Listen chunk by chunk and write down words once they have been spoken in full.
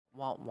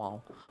Wow,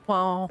 wow,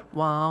 wow,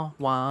 wow,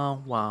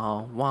 wow,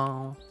 wow,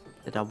 wow.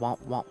 Did I wow,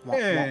 wow, wow, wow,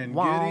 And good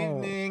wow.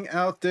 evening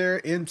out there,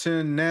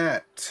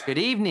 internet. Good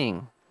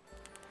evening.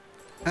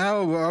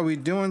 How are we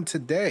doing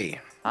today?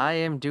 I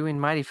am doing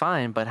mighty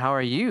fine, but how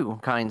are you,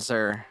 kind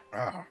sir?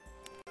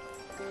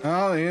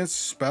 Oh,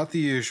 it's about the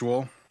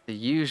usual. The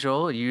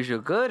usual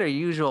good or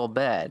usual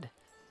bad?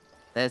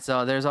 That's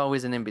there's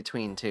always an in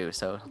between too,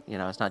 so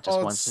it's not just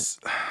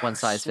one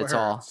size fits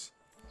all.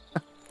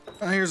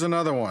 Here's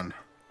another one.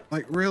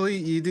 Like, really?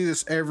 You do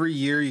this every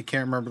year? You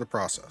can't remember the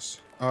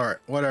process. All right,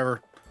 whatever.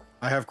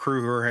 I have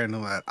crew who are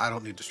handling that. I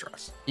don't need to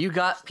stress. You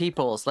got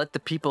peoples. Let the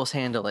peoples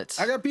handle it.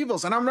 I got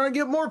peoples, and I'm going to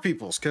get more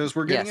peoples because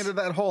we're getting into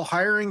that whole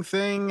hiring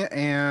thing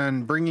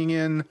and bringing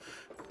in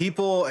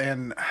people,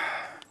 and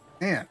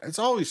man, it's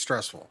always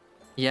stressful.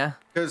 Yeah.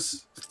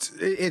 Because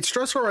it's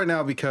stressful right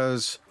now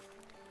because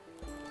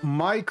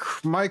my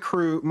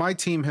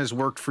team has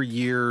worked for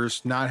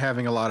years not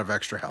having a lot of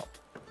extra help,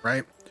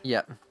 right?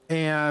 Yep.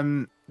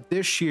 And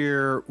this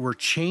year we're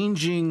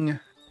changing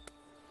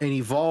and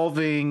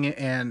evolving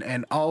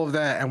and all of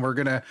that, and we're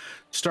gonna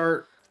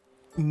start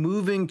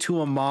moving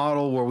to a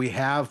model where we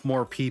have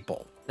more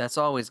people. That's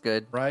always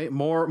good, right?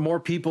 More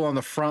people on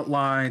the front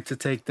line to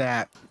take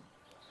that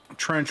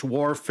trench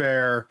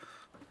warfare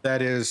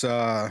that is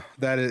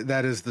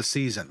the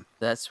season.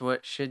 That's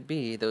what should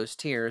be, those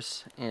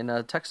tiers in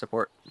tech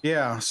support.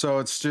 Yeah, so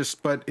it's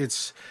just, but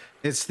it's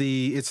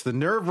the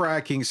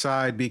nerve-wracking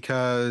side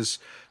because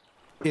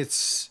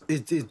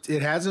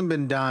it hasn't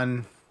been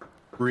done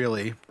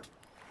really,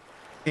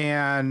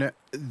 and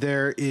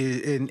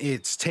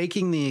it's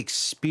taking the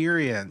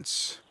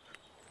experience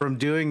from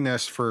doing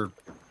this for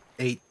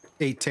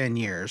 10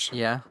 years.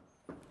 Yeah.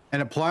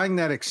 And applying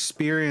that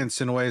experience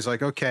in ways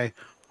like, okay,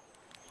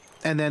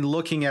 and then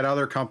looking at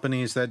other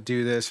companies that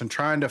do this and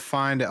trying to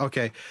find,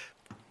 okay,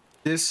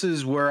 this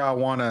is where I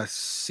want to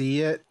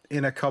see it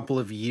in a couple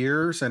of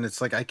years. And it's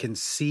like, I can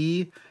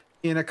see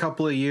in a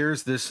couple of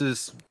years, this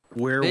is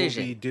where we'll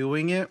be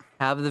doing it.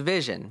 Have the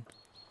vision.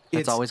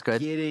 It's always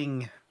good.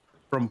 Getting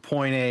from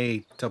point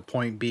A to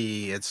point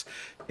B. It's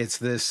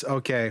this,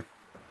 okay.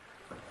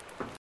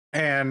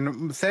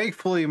 And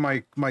thankfully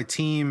my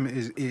team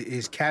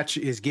is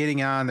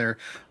getting on there.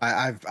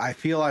 I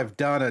feel I've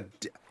done a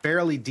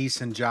fairly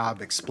decent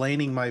job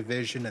explaining my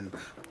vision and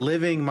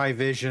living my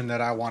vision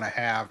that I want to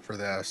have for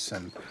this,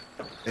 and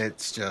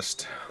it's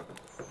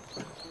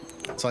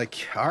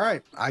like, all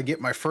right, I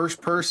get my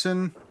first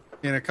person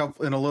in a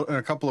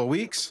couple of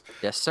weeks.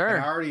 Yes, sir.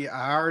 And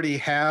I already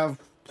have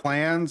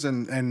plans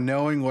and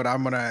knowing what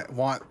I'm gonna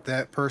want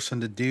that person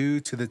to do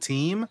to the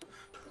team.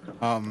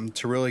 To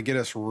really get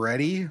us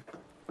ready,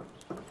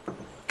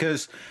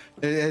 because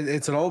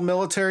it's an old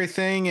military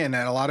thing, and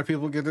a lot of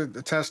people get to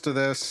attest to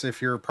this. If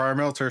you're a prior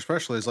military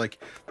especially, is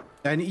like,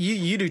 and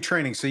you do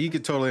training, so you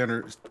could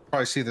totally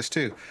probably see this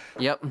too.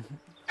 Yep.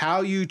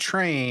 How you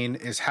train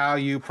is how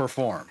you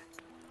perform.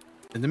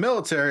 In the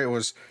military, it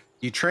was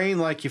you train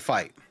like you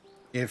fight.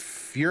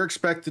 If you're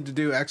expected to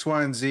do X,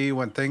 Y, and Z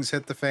when things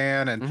hit the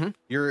fan and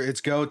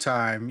it's go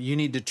time, you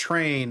need to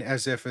train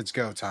as if it's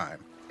go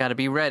time. Got to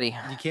be ready.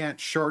 You can't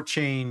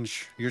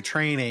shortchange your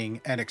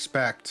training and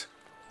expect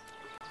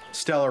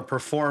stellar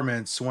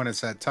performance when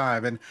it's that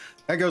time. And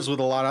that goes with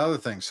a lot of other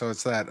things. So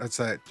it's that,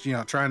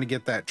 trying to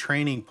get that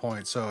training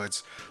point. So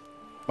it's,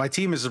 my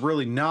team is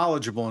really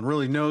knowledgeable and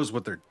really knows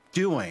what they're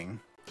doing.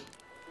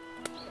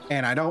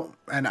 And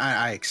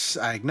I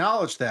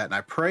acknowledge that and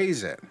I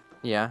praise it.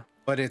 Yeah.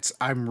 But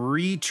I'm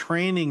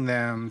retraining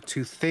them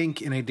to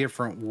think in a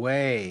different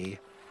way,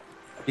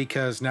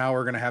 because now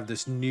we're going to have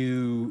this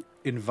new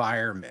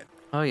environment.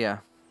 Oh yeah.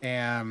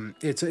 And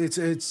it's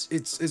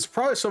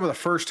probably some of the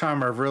first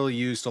time I've really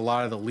used a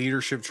lot of the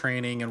leadership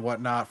training and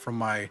whatnot from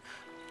my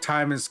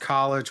time in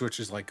college, which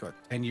is like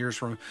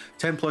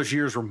 10 plus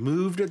years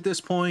removed at this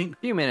point. A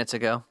few minutes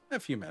ago. A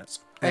few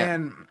minutes. Yeah.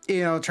 And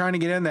trying to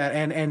get in that,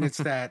 and it's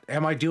that,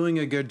 am I doing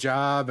a good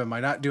job? Am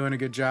I not doing a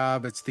good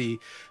job? It's the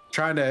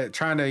trying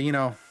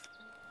to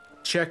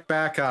check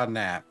back on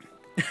that.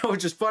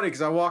 Which is funny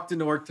because I walked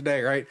into work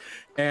today, right?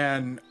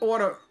 And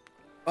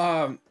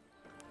the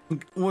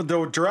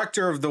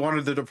director of one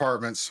of the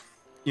departments,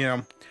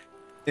 he's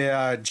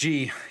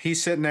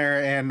sitting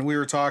there and we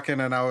were talking,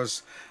 and I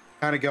was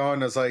kind of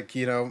going, I was like,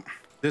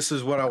 this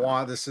is what I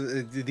want. This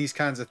is these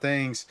kinds of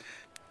things.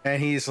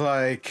 And he's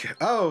like,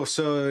 oh,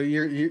 so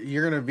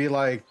you're gonna be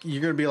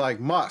like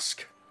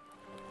Musk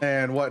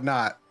and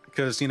whatnot.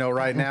 Because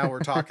right now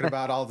we're talking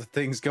about all the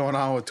things going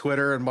on with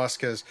Twitter, and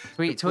Musk has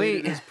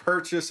completed his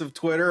purchase of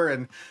Twitter.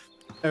 And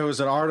it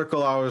was an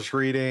article I was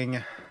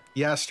reading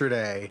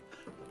yesterday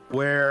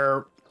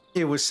where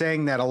it was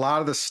saying that a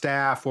lot of the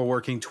staff were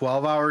working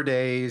 12-hour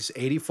days,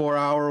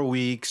 84-hour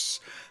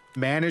weeks.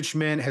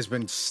 Management has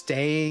been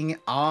staying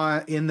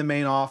in the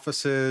main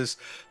offices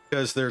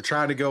because they're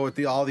trying to go with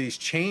all these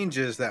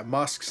changes that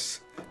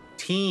Musk's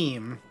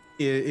team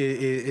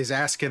is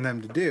asking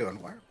them to do. And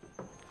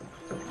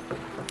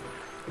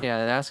yeah,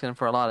 they're asking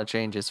for a lot of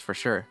changes for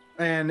sure.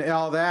 and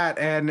all that,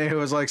 and it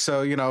was like,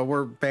 so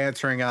we're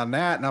bantering on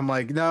that, and I'm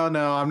like, no,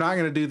 I'm not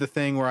going to do the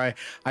thing where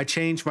I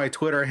change my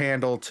Twitter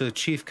handle to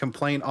Chief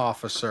Complaint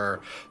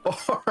Officer,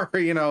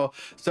 or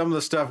some of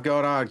the stuff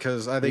going on,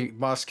 because I think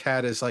Musk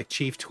had his like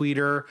chief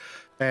tweeter,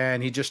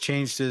 and he just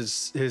changed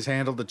his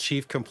handle to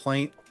Chief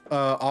Complaint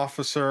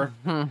Officer,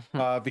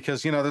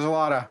 because there's a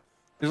lot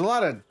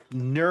of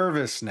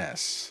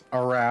nervousness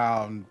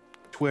around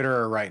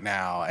Twitter right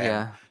now,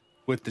 and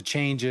with the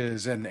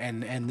changes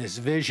and this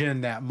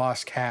vision that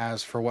Musk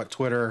has for what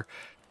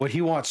he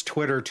wants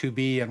Twitter to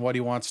be and what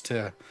he wants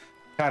to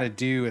kind of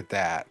do with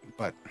that.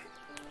 But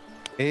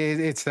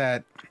it's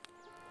that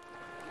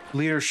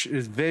leadership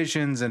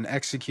visions and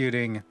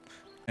executing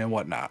and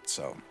whatnot.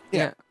 So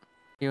yeah.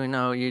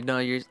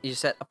 you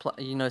set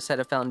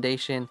a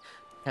foundation,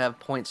 have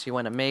points you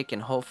want to make,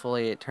 and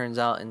hopefully it turns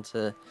out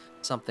into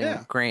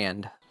something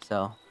grand.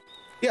 So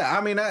yeah,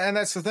 I mean, and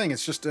that's the thing.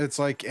 It's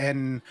like,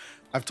 and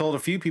I've told a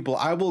few people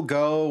I will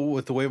go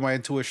with the way my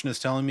intuition is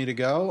telling me to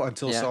go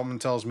until someone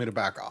tells me to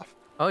back off.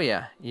 Oh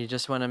yeah, you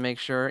just want to make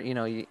sure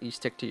you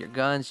stick to your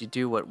guns, you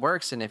do what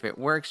works, and if it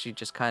works, you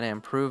just kind of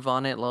improve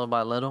on it little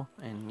by little,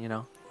 and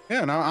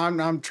Yeah, no,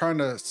 I'm trying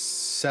to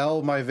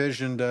sell my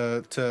vision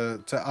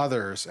to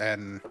others,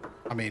 and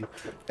I mean,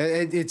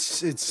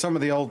 it's some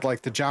of the old,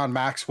 like the John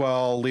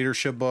Maxwell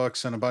leadership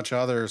books and a bunch of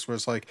others, where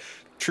it's like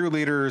true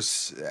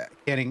leaders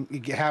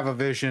have a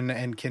vision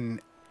and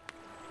can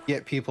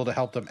get people to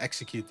help them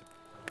execute them.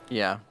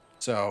 Yeah.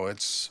 So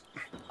it's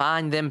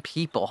find them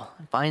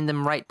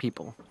right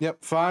people. Yep,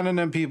 finding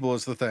them people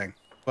is the thing.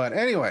 But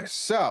anyway,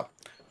 so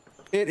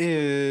it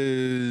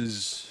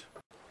is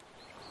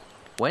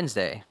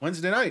Wednesday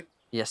night.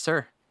 Yes,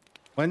 sir.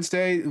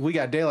 Wednesday, we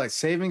got daylight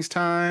savings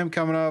time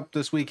coming up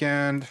this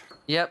weekend.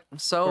 Yep.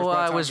 So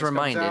I was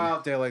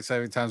reminded. Daylight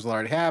saving times will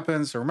already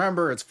happen. So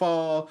remember, it's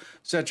fall.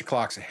 Set your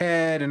clocks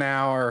ahead an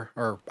hour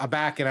or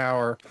back an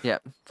hour.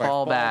 Yep.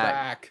 Fall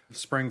back.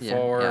 Spring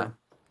forward. Yeah.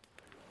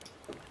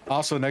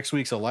 Also, next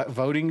week's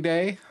voting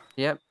day.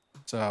 Yep.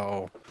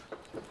 So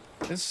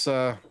it's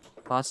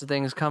lots of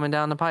things coming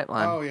down the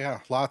pipeline. Oh yeah,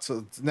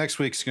 next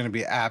week's going to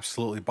be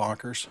absolutely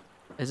bonkers.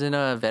 Isn't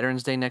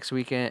Veterans Day next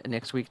week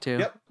too?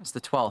 Yep. It's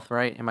the 12th,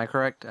 right? Am I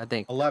correct? I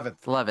think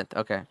 11th. 11th.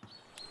 Okay.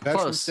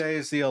 Veterans Day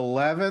is the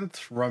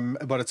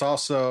 11th, but it's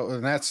also,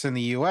 and that's in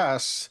the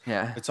U.S.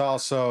 Yeah. It's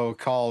also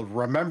called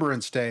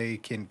Remembrance Day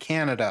in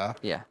Canada.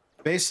 Yeah.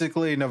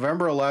 Basically,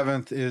 November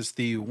 11th is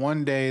the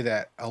one day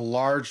that a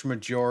large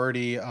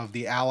majority of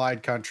the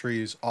Allied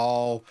countries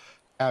all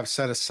have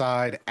set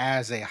aside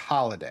as a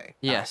holiday.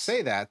 Yes. Now, I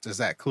say that, does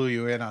that clue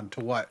you in on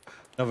to what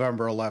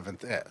November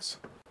 11th is?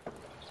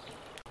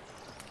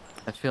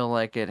 I feel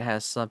like it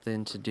has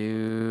something to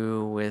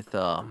do with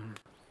World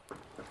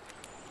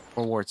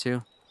War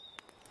II.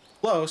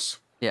 Close.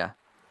 Yeah.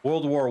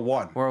 World War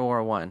I. World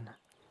War One.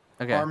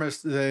 Okay.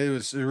 It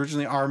was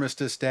originally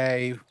Armistice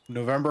Day.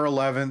 November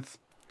 11th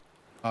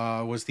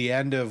was the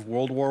end of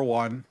World War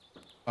One,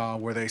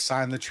 where they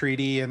signed the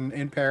treaty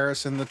in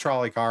Paris in the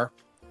trolley car.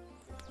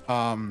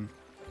 And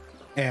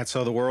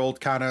so the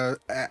world kind of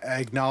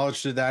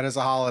acknowledged that as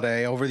a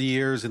holiday. Over the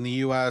years in the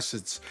U.S.,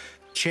 it's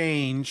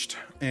changed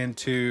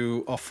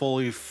into a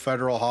fully fledged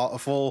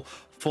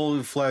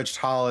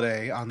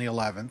holiday on the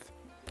 11th.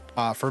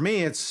 For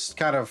me, it's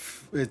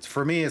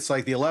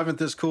like the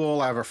 11th is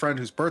cool. I have a friend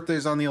whose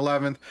birthday's on the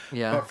 11th.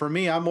 Yeah. But for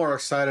me, I'm more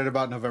excited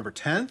about November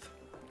 10th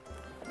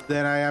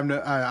than I am.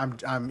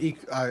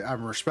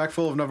 I'm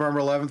respectful of November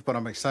 11th, but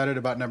I'm excited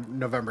about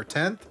November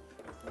 10th.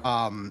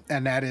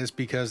 And that is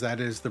because that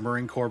is the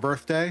Marine Corps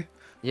birthday.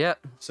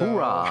 Yep. So,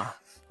 hoorah.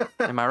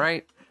 Am I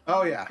right?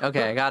 Oh yeah.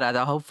 Okay, I got it.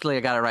 Hopefully, I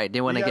got it right.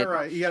 Didn't want to get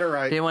right. You got it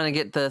right. Didn't want to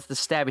get the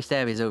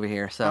stabbies over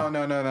here. So. Oh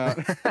no.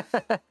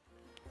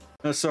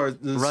 No sword.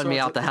 Run me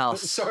out the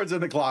house. The sword's in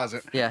the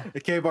closet. Yeah.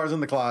 The K-bar's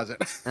in the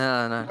closet.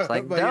 No. It's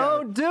like, But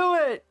don't do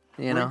it.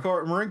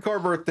 Marine Corps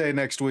birthday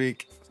next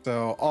week.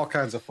 So all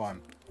kinds of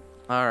fun.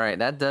 All right,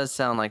 that does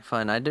sound like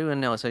fun. I do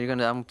know. So you're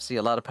gonna see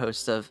a lot of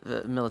posts of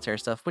military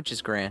stuff, which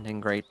is grand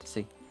and great to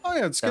see. Oh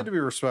yeah, it's good to be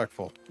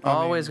respectful.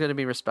 Always good to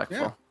be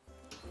respectful.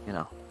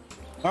 Yeah.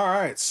 All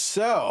right,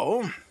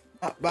 so,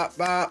 what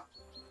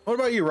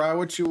about you, Ryan?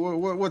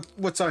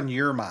 What's on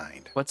your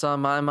mind? What's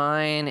on my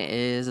mind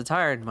is a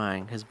tired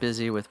mind, because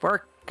busy with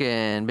work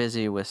and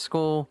busy with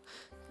school.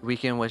 The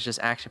weekend was just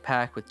action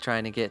packed with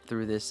trying to get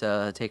through this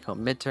take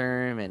home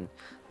midterm and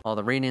all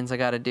the readings I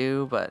got to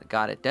do, but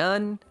got it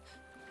done.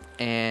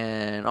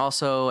 And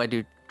also, I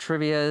do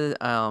trivia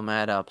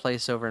at a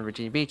place over in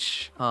Virginia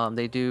Beach.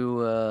 They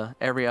do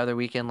every other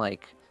weekend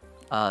like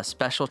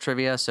special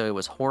trivia, so it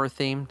was horror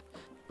themed.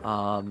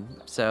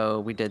 So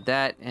we did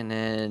that, and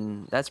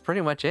then that's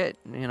pretty much it.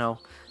 A lot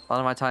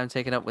of my time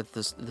taken up with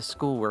the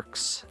school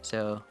works,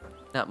 so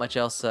not much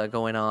else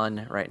going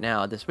on right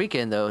now. This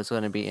weekend, though, is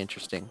going to be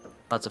interesting.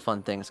 Lots of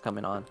fun things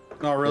coming on.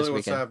 Oh, really?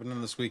 What's happening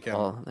this weekend?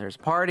 Well, there's a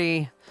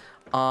party.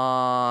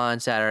 on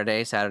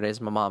Saturday.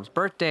 Saturday's my mom's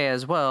birthday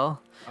as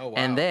well. Oh, wow.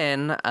 And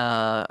then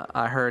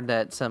I heard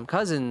that some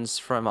cousins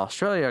from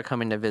Australia are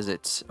coming to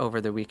visit over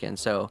the weekend.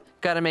 So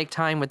got to make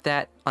time with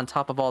that on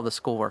top of all the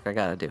schoolwork I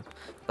got to do.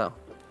 So,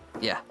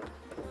 yeah,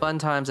 fun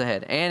times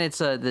ahead. And it's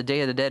the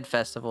Day of the Dead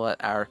festival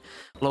at our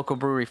local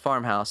brewery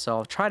farmhouse. So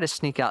I'll try to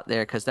sneak out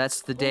there because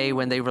that's the day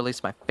when they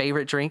release my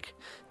favorite drink,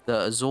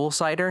 the Azul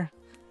cider.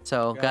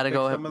 So got to pick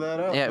go. some of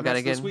that up. Yeah, And got to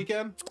that's get. this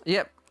weekend.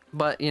 Yep.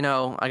 But, you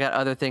know, I got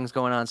other things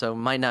going on, so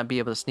might not be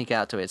able to sneak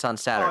out to it. It's on Oh,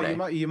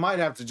 Saturday. you might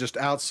have to just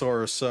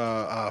outsource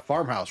a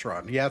farmhouse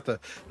run. You'd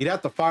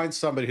have to find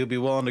somebody who'd be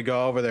willing to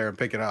go over there and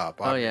pick it up.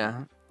 Oh,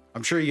 yeah.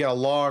 I'm sure you got a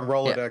long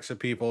Rolodex of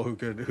people who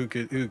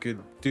could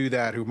do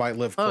that, who might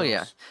live close. Oh,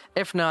 yeah.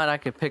 If not, I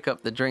could pick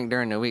up the drink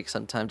during the week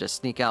sometime, just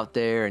sneak out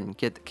there and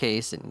get the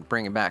case and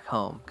bring it back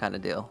home kind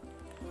of deal.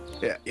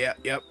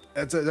 Yep.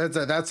 That's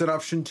an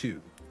option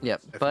too.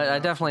 Yep. But I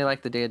definitely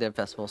like the Day of Dead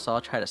Festival, so I'll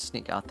try to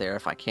sneak out there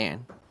if I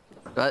can.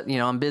 But, you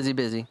know, I'm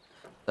busy.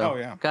 So Oh,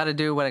 yeah. got to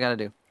do what I got to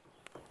do.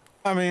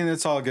 I mean,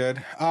 it's all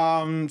good.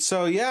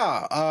 So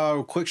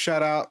yeah, quick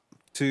shout out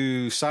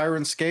to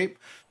Sirenscape,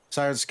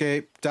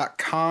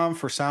 sirenscape.com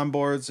for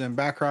soundboards and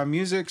background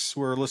musics.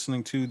 We're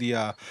listening to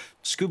the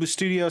Scuba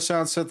Studio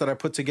sound set that I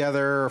put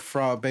together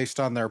based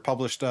on their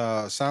published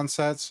sound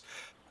sets,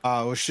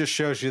 which just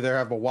shows you they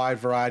have a wide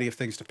variety of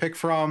things to pick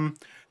from: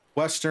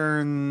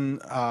 Western,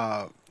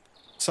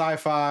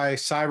 sci-fi,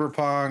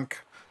 cyberpunk,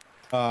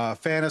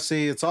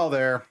 fantasy. It's all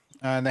there.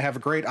 And they have a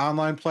great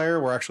online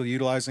player. We're actually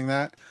utilizing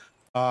that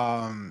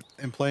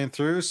and playing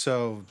through.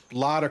 So a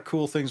lot of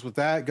cool things with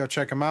that. Go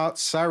check them out.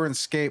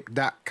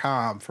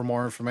 Sirenscape.com for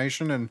more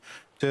information and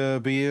to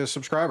be a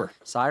subscriber.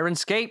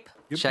 Sirenscape.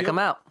 Check them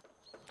out.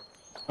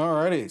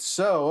 Alrighty.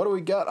 So what do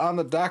we got on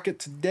the docket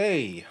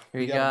today?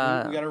 We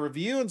got a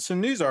review and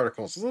some news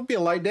articles. This will be a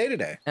light day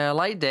today.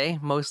 Light day,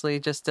 mostly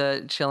just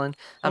chilling.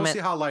 We'll see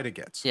how light it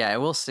gets. Yeah,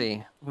 we'll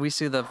see. We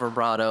see the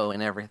vibrato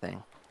and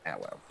everything. Yeah,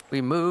 well.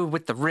 We move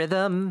with the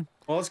rhythm.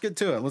 Well, let's get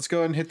to it. Let's go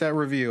ahead and hit that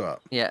review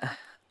up. Yeah.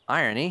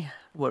 Irony.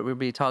 What we'll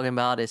be talking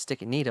about is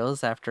sticking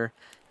needles after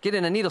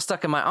getting a needle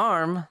stuck in my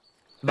arm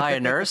by a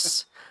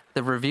nurse.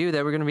 The review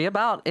that we're going to be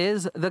about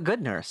is The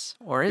Good Nurse,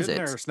 or is Good it?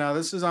 Nurse. Now,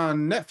 this is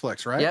on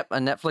Netflix, right? Yep, a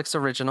Netflix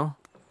original.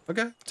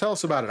 Okay, tell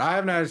us about it. I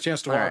haven't had a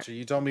chance to watch it.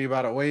 You told me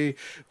about it way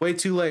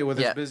too late with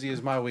as busy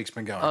as my week's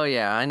been going. Oh,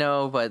 yeah, I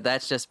know, but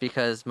that's just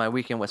because my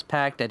weekend was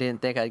packed. I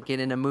didn't think I'd get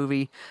in a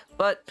movie,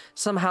 but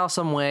somehow,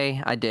 some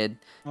way, I did.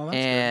 Well, that's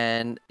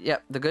and,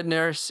 yep, The Good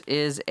Nurse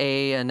is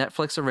a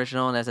Netflix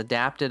original and is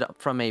adapted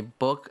from a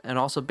book and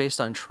also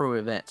based on true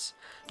events.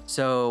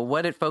 So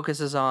what it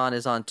focuses on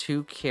is on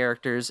two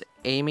characters,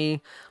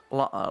 Amy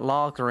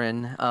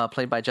Loughran,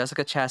 played by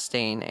Jessica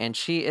Chastain, and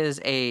she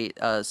is a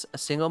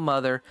single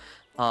mother,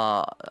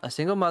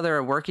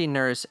 a working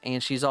nurse,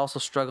 and she's also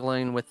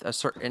struggling with a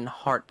certain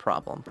heart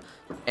problem.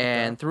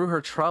 And through her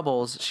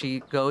troubles, she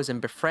goes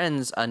and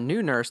befriends a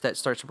new nurse that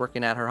starts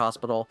working at her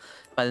hospital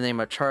by the name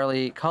of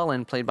Charlie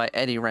Cullen, played by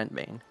Eddie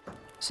Redmayne.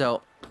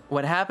 So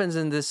what happens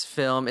in this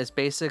film is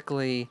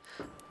basically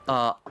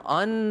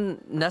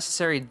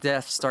unnecessary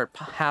deaths start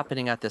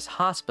happening at this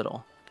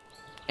hospital.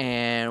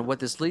 And what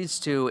this leads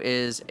to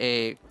is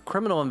a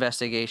criminal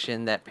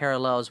investigation that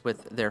parallels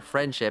with their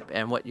friendship.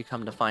 And what you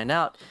come to find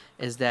out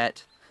is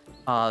that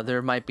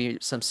there might be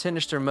some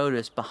sinister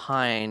motives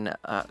behind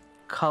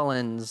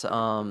Cullen's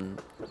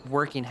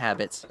working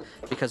habits.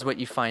 Because what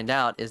you find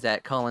out is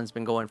that Cullen's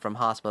been going from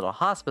hospital to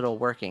hospital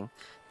working.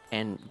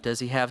 And does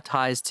he have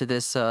ties to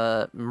this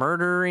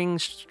murdering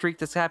streak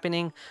that's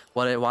happening?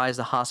 Why is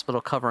the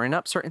hospital covering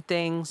up certain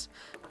things?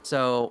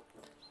 So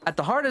at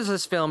the heart of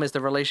this film is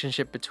the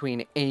relationship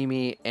between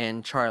Amy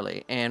and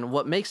Charlie. And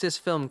what makes this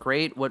film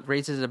great, what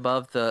raises it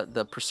above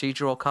the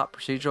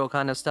procedural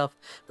kind of stuff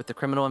with the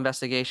criminal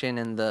investigation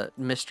and the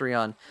mystery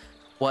on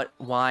what,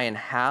 why, and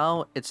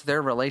how, it's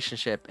their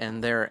relationship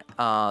and their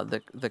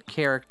the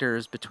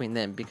characters between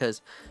them.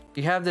 Because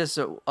you have this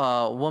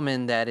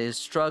woman that is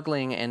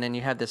struggling, and then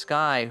you have this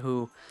guy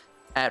who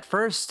at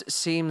first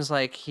seems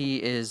like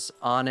he is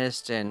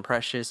honest and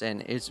precious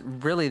and is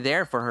really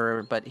there for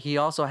her, but he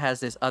also has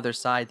this other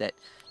side that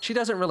she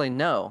doesn't really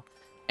know.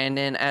 And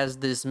then as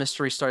this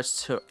mystery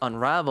starts to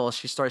unravel,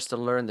 she starts to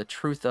learn the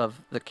truth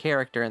of the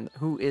character and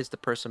who is the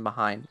person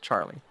behind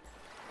Charlie.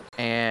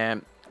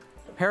 And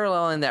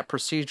paralleling that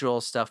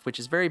procedural stuff, which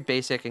is very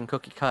basic and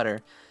cookie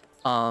cutter,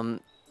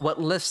 what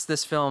lifts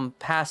this film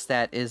past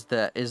that is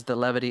the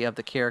levity of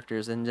the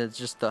characters and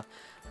just the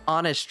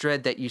honest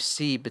dread that you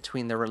see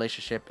between the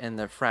relationship and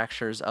the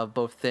fractures of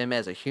both them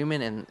as a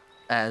human and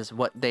as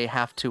what they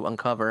have to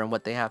uncover and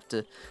what they have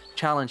to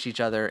challenge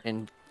each other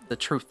in the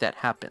truth that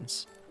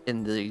happens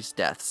in these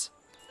deaths.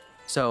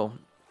 So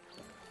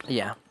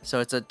yeah,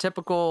 so it's a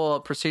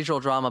typical procedural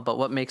drama, but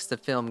what makes the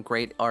film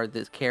great are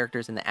the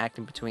characters and the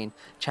acting between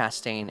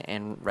Chastain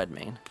and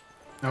Redmayne.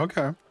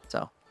 Okay.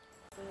 So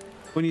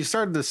when you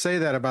started to say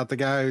that about the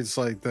guy who's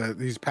like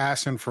he's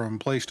passing from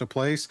place to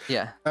place,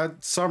 yeah,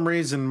 at some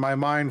reason my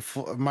mind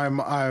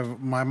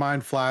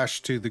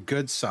flashed to The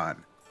Good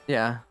Son.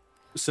 Yeah.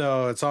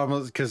 So it's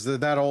almost because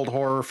that old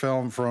horror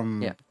film Yeah.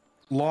 from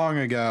long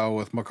ago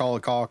with Macaulay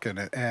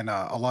Culkin and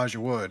Elijah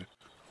Wood.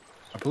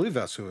 I believe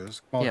that's who it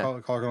is. Yeah.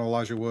 Macaulay Culkin and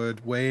Elijah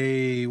Wood,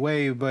 way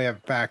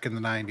back in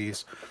the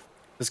 90s.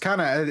 It's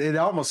kind of, it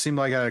almost seemed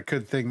like a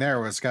good thing there.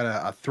 Where it's got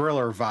a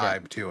thriller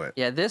vibe to it.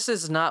 Yeah, this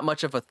is not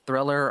much of a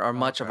thriller or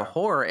much of a Okay.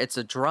 horror. It's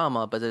a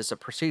drama, but it's a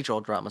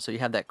procedural drama. So you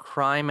have that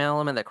crime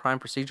element, that crime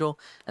procedural,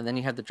 and then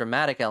you have the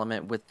dramatic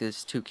element with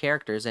these two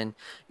characters. And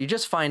you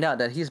just find out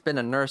that he's been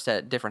a nurse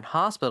at different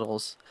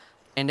hospitals,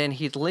 and then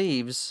he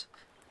leaves.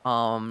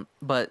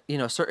 But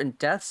certain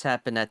deaths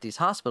happen at these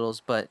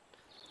hospitals, but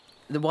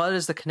what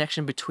is the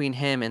connection between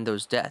him and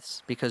those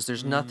deaths? Because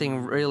there's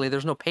nothing really,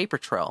 there's no paper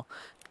trail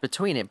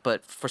between it,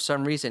 but for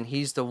some reason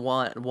he's the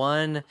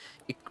one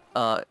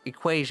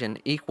equation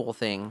equal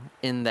thing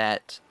in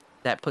that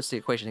puts the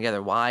equation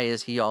together. Why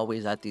is he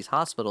always at these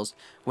hospitals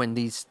when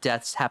these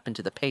deaths happen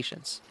to the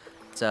patients?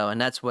 So,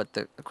 and that's what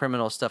the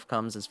criminal stuff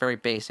comes. It's very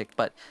basic,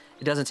 but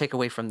it doesn't take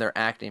away from their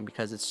acting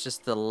because it's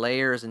just the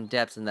layers and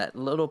depths and that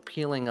little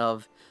peeling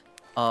of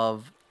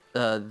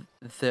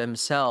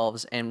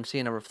themselves and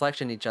seeing a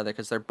reflection in each other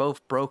because they're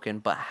both broken,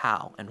 but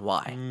how and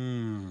why.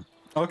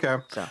 Okay.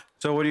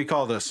 So what do you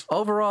call this?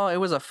 Overall, it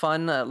was a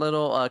fun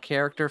little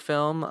character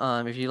film.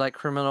 If you like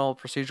criminal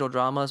procedural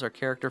dramas or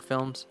character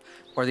films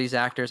or these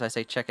actors, I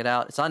say check it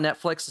out. It's on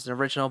Netflix. It's an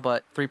original,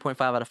 but 3.5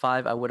 out of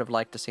 5. I would have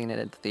liked to seen it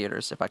in the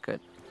theaters if I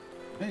could.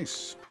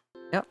 Nice.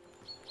 Yep.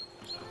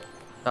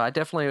 So I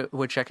definitely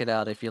would check it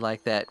out if you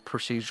like that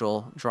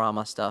procedural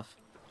drama stuff.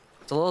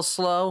 It's a little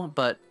slow,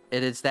 but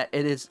it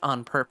is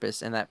on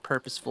purpose, and that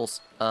purposeful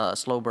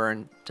slow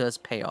burn does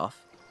pay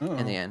off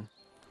in the end.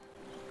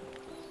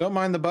 Don't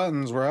mind the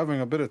buttons. We're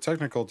having a bit of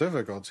technical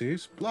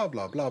difficulties. Blah,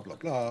 blah, blah, blah,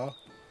 blah.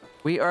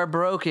 We are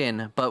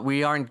broken, but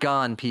we aren't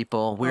gone,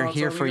 people. We're It's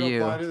here only for gonna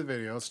you. apply to the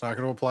video. It's not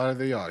going to apply to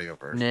the audio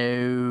version.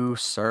 No,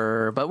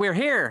 sir. But we're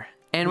here,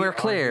 and We we're are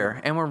clear,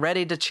 here. and we're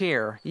ready to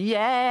cheer.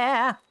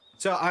 Yeah!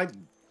 So I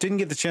didn't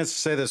get the chance to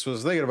say this.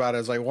 Was thinking about it.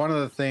 It's like one of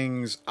the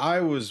things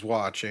I was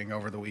watching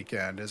over the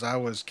weekend is I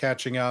was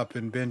catching up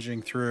and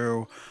binging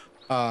through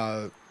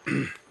the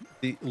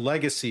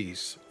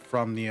legacies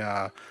from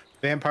the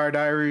Vampire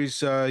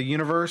Diaries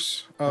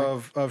universe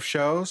of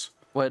shows.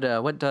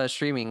 What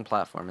streaming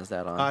platform is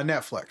that on?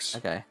 Netflix.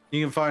 Okay.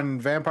 You can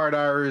find Vampire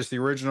Diaries, the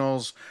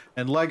originals,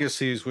 and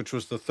Legacies, which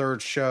was the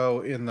third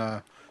show in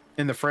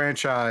the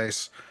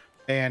franchise,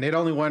 and it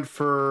only went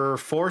for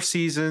 4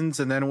 seasons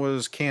and then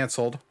was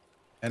canceled,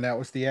 and that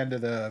was the end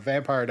of the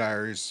Vampire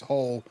Diaries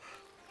whole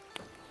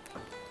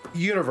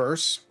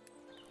universe.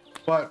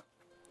 But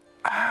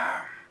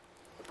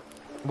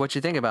What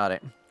you think about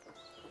it?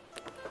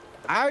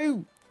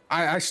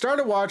 I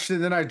started watching it,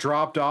 then I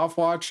dropped off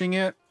watching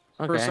it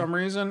for Okay. some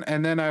reason,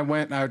 and then I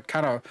went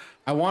and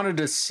I wanted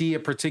to see a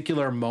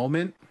particular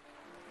moment,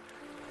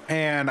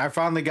 and I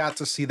finally got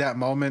to see that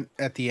moment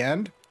at the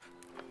end.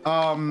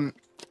 And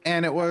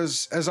it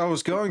was as I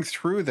was going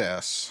through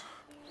this,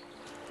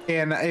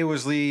 and it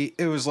was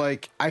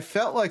like I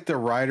felt like the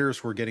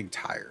writers were getting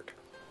tired.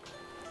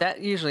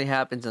 That usually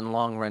happens in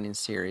long-running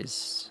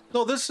series.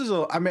 No, this is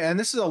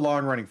a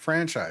long-running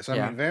franchise. I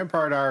Yeah. mean,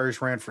 Vampire Diaries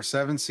ran for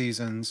 7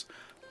 seasons.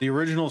 The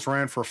originals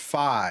ran for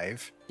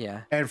 5.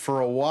 Yeah. And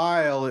for a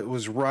while, it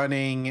was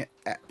running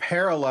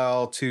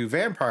parallel to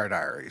Vampire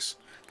Diaries.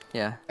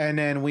 Yeah. And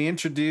then we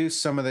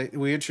introduced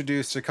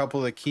a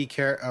couple of the key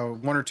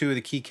one or two of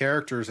the key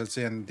characters that's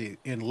in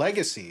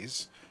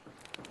Legacies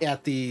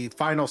at the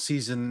final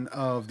season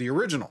of the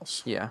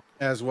originals, Yeah.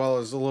 as well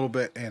as a little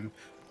bit in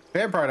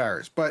Vampire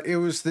Diaries. But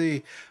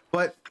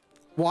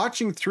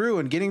watching through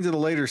and getting to the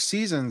later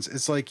seasons,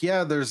 it's like,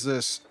 yeah, there's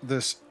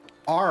this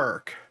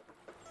arc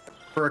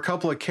for a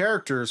couple of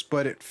characters,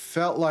 but it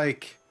felt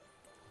like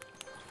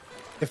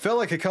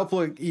a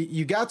couple of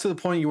you got to the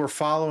point you were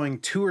following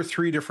 2 or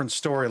 3 different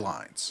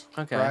storylines.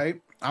 Okay.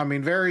 Right? I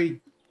mean,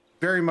 very,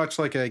 very much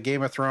like a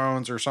Game of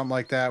Thrones or something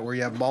like that, where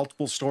you have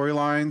multiple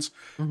storylines.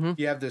 Mm-hmm.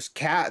 You have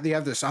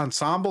this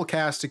ensemble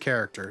cast of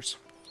characters,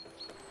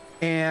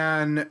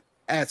 and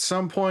at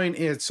some point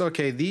it's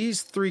okay,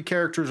 these 3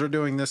 characters are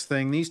doing this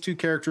thing, these 2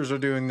 characters are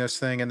doing this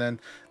thing, and then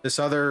this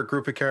other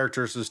group of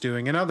characters is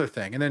doing another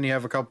thing, and then you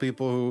have a couple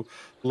people who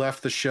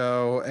left the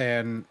show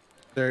and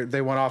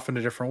they went off in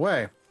a different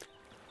way.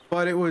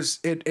 But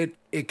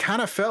it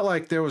kind of felt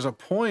like there was a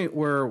point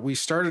where we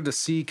started to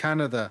see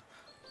kind of the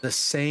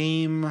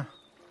same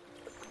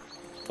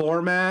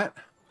format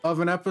of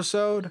an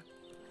episode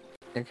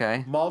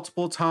Okay.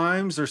 multiple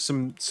times. There's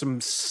some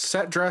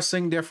set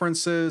dressing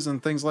differences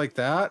and things like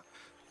that.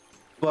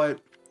 But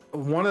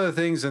one of the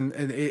things, and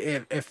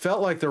it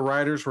felt like the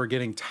writers were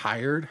getting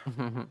tired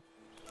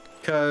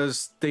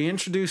because they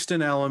introduced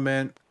an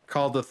element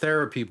called the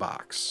therapy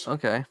box.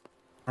 Okay.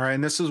 All right,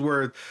 and this is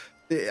where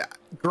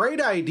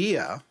great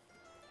idea.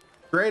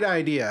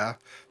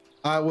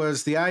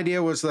 Was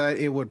that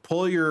it would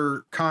pull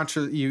your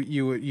conscious,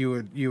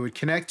 you would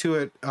connect to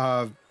it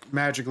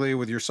magically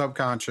with your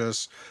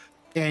subconscious,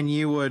 and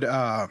you would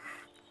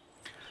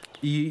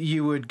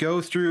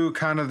go through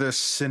kind of this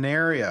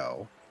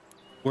scenario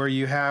where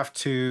you have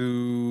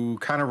to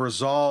kind of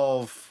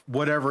resolve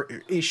whatever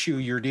issue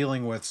you're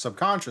dealing with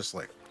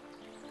subconsciously.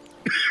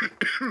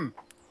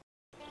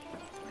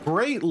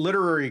 Great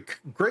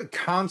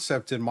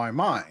concept in my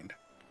mind,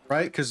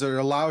 right? Because it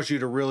allows you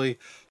to really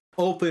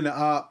open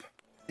up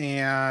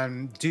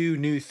and do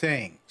new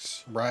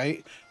things,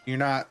 right? You're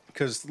not,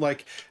 because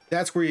like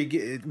that's where you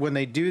get when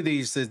they do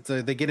these,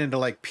 they get into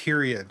like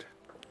period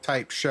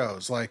type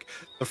shows. Like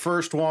the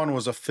first one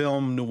was a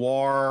film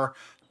noir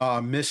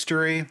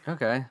mystery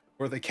Okay.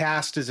 where the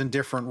cast is in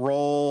different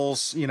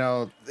roles. You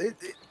know,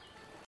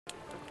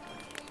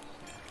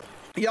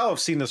 y'all have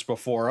seen this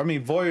before. I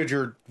mean,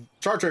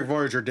 Star Trek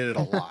Voyager did it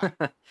a lot.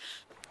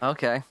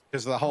 Okay.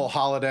 Because of the whole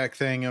holodeck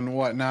thing and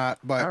whatnot,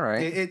 but All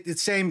right.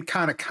 it's same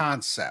kind of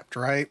concept,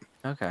 right?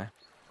 Okay.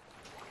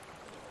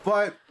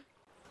 But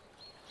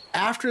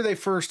after they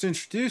first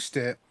introduced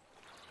it,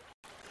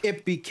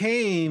 it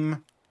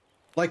became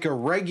like a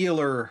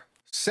regular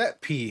set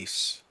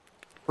piece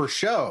for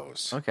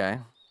shows. Okay.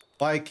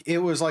 Like it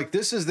was like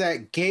this is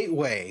that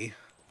gateway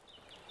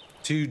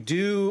to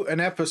do an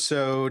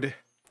episode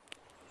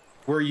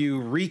where you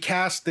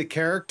recast the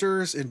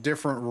characters in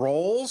different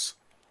roles.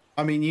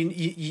 I mean,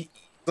 you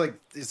like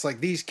it's like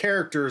these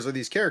characters are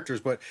these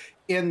characters, but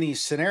in these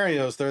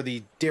scenarios, they're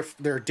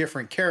they're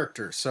different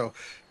characters. So,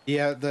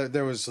 yeah,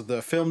 there was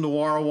the film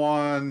noir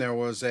one, there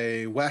was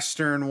a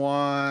western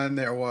one,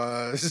 there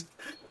was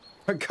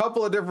a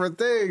couple of different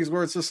things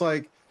where it's just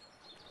like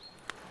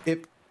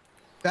it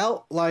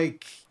felt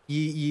like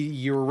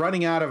you were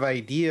running out of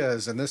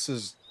ideas, and this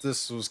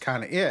was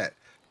kind of it.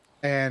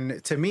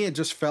 And to me, it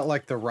just felt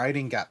like the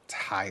writing got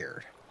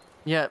tired.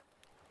 Yeah.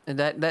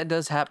 That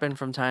does happen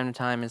from time to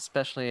time,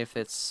 especially if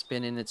it's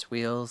spinning its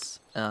wheels.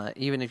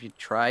 Even if you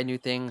try new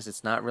things,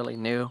 it's not really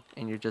new,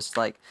 and you're just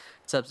like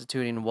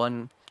substituting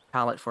one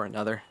palette for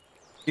another.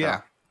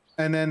 Yeah.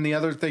 And then the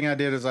other thing I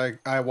did is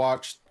I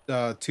watched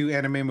 2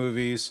 anime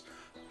movies,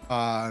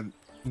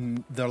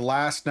 the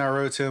last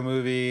Naruto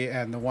movie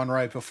and the one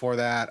right before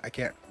that. I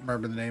can't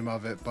remember the name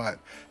of it, but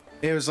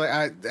it was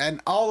like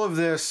all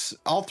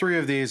 3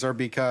 of these are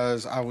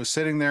because I was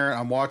sitting there,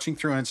 I'm watching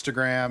through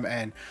Instagram,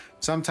 and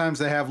sometimes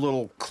they have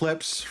little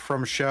clips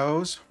from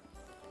shows,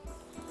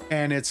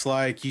 and it's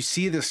like you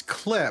see this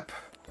clip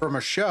from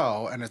a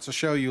show, and it's a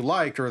show you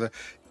liked, or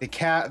the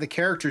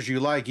characters you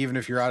like, even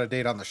if you're out of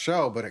date on the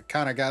show, but it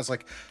kind of guys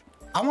like,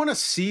 I want to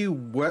see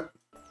what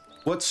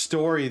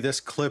story this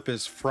clip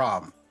is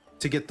from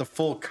to get the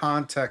full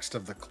context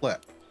of the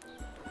clip.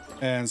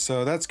 And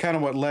so that's kind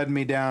of what led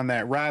me down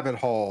that rabbit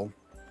hole.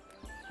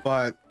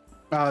 But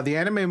the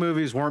anime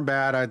movies weren't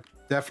bad. I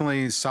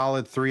definitely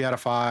solid 3 out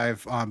of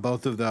 5 on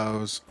both of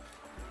those.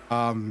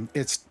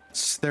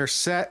 They're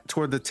set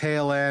toward the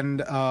tail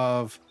end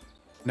of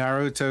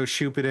Naruto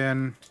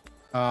Shippuden.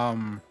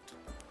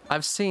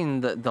 I've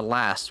seen the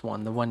last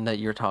one, the one that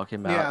you're talking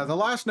about. Yeah, the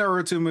last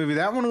Naruto movie,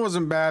 that one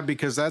wasn't bad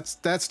because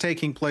that's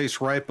taking place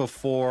right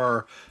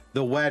before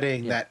the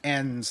wedding that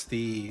ends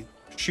the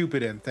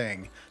Shippuden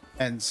thing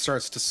and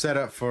starts to set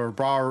up for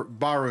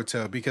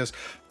Baruto. Because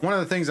one of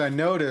the things I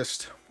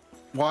noticed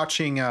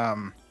watching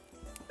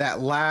that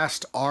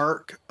last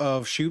arc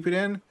of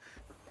Shippuden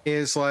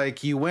is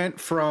like you went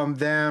from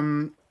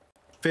them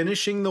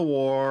finishing the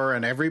war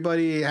and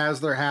everybody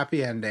has their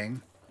happy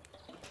ending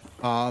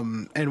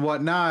and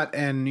whatnot,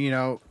 and you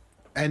know,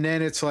 and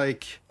then it's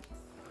like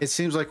it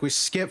seems like we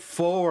skip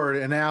forward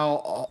and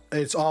now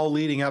it's all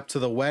leading up to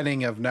the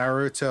wedding of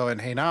Naruto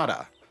and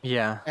Hinata.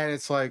 Yeah. And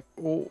it's like,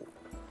 well,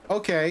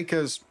 okay,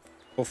 because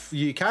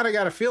you kind of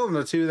got a feeling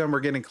the two of them were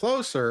getting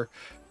closer,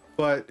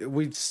 but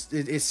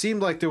it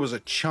seemed like there was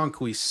a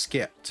chunk we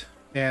skipped,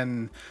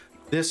 and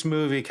this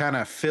movie kind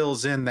of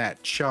fills in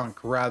that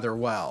chunk rather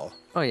well.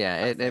 Oh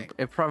yeah,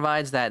 it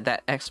provides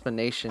that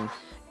explanation,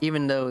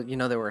 even though you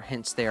know there were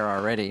hints there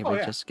already,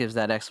 but it just gives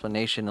that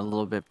explanation a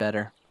little bit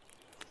better.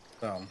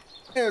 So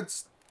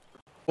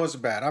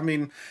wasn't bad. I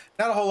mean,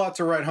 not a whole lot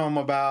to write home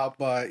about,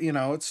 but you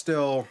know, it's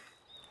still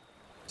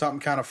something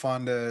kind of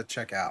fun to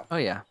check out. Oh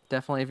yeah,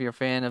 definitely. If you're a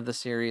fan of the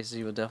series,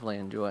 you will definitely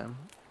enjoy them.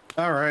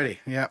 Alrighty,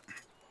 yep.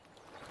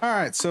 All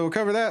right, so we'll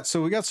cover that.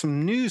 So we got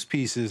some news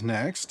pieces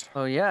next.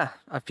 Oh yeah,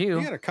 a few.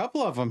 We got a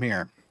couple of them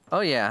here.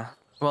 Oh yeah.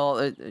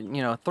 Well,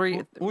 you know,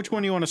 3. Which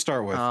one do you want to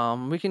start with?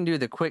 We can do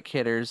the quick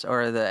hitters,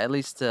 or at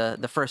least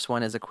the first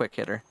one is a quick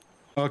hitter.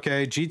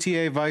 Okay,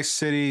 GTA Vice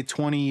City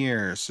 20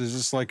 years. Is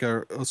this like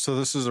so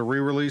this is a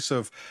re-release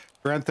of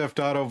Grand Theft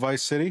Auto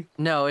Vice City?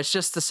 No, it's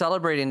just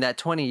celebrating that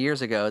 20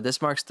 years ago.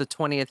 This marks the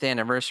 20th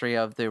anniversary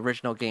of the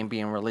original game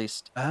being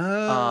released.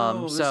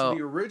 Oh, this is the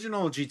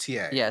original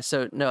GTA. Yeah,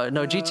 so no,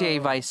 GTA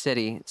Vice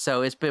City.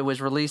 So it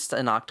was released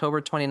on October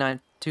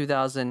 29th,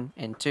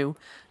 2002,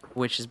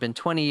 which has been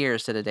 20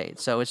 years to the date.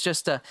 So it's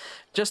just a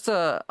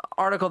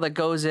article that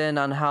goes in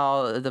on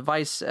how the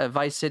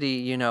Vice City,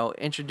 you know,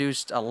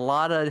 introduced a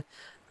lot of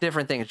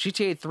different things.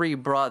 GTA 3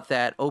 brought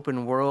that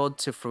open world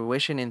to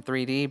fruition in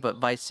 3D, but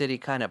Vice City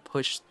kind of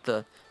pushed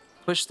the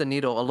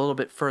needle a little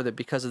bit further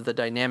because of the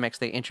dynamics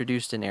they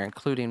introduced in there,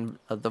 including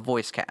the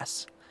voice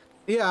casts.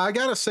 Yeah, I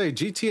gotta say,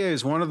 GTA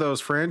is one of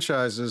those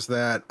franchises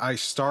that I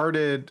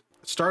started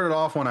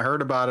off when I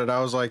heard about it.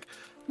 I was like,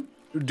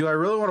 do I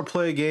really want to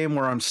play a game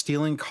where I'm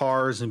stealing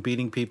cars and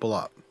beating people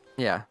up?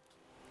 Yeah.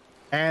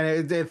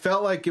 And it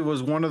felt like it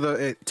was one of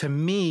to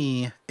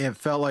me, it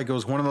felt like it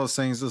was one of those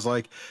things is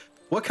like,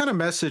 what kind of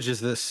message is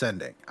this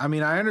sending? I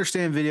mean, I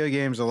understand video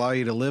games allow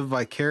you to live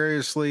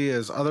vicariously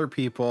as other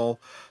people,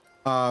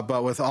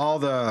 but with all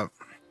the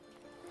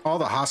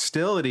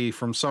hostility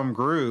from some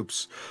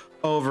groups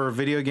over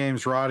video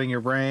games rotting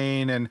your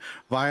brain and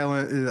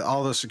violent,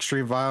 all this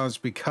extreme violence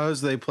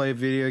because they play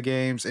video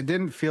games, it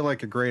didn't feel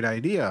like a great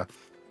idea.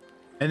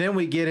 And then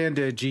we get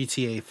into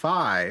GTA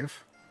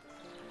 5,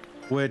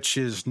 which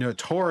is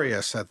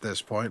notorious at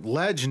this point,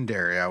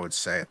 legendary, I would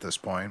say at this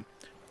point.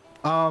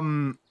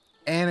 And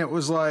it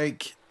was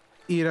like,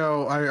 I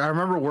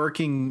remember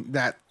working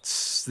that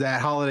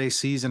holiday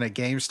season at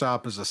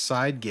GameStop as a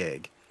side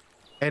gig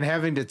and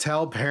having to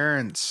tell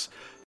parents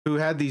who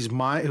had these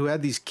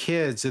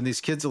kids, and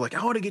these kids are like,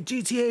 I want to get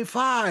GTA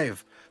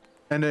 5.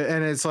 And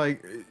it's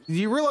like,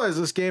 you realize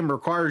this game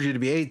requires you to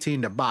be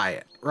 18 to buy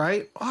it,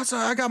 right? Oh, so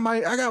I got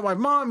my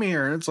mom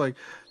here. And it's like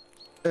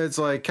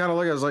kind of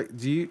like, I was like,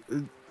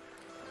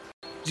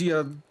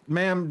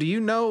 ma'am, do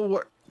you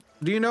know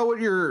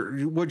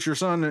what your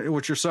son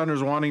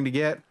is wanting to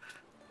get?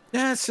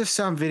 Yeah, it's just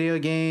some video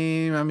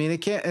game. I mean,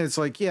 it's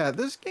like, yeah,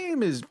 this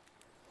game is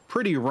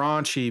pretty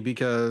raunchy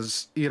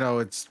because,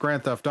 it's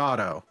Grand Theft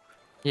Auto.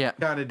 Yeah.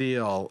 Kind of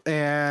deal.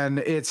 And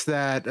it's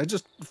that,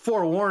 just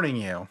forewarning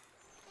you.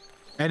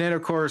 And then,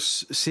 of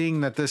course,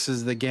 seeing that this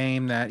is the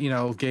game that,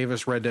 gave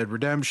us Red Dead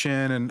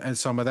Redemption and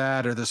some of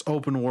that, or this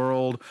open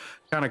world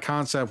kind of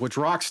concept, which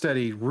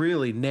Rocksteady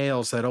really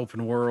nails, that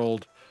open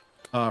world,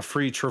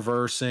 free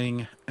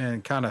traversing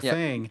and kind of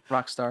thing.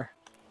 Rockstar.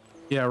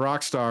 Yeah,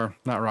 Rockstar,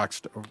 not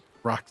Rockstar.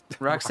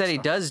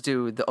 Rocksteady does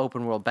do the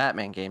open world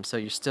Batman game, so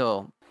you're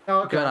still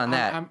okay, good on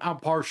that. I'm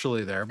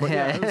partially there, but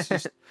yeah, it's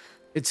just,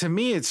 to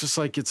me, it's just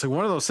like, it's like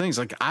one of those things.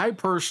 Like, I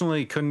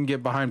personally couldn't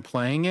get behind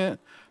playing it,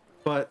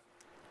 but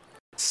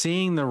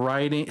seeing the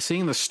writing,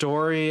 seeing the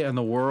story and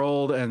the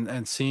world,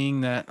 and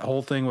seeing that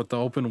whole thing with the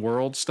open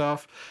world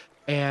stuff,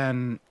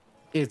 and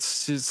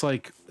it's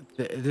like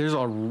there's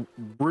a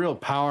real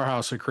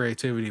powerhouse of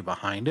creativity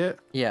behind it.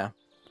 Yeah.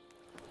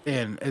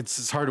 And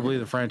it's hard to believe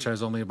the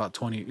franchise is only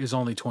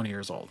 20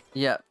 years old.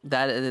 Yeah,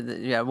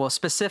 well,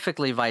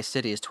 specifically Vice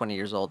City is 20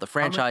 years old. The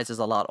franchise is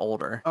a lot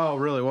older. Oh,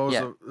 really?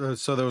 What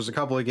was so there was a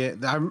couple of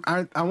games.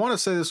 I want to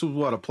say this was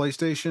what, a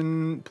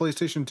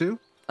PlayStation 2?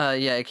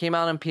 Yeah, it came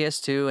out on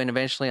PS2 and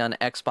eventually on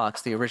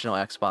Xbox, the original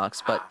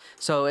Xbox. But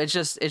so it's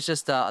just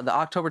the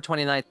October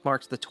 29th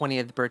marks the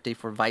 20th birthday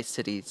for Vice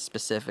City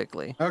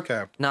specifically.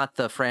 Okay. Not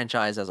the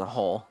franchise as a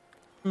whole.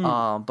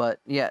 But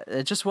yeah,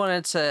 I just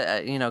wanted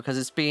to, because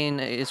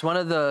it's one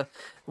of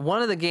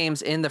the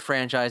games in the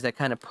franchise that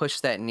kind of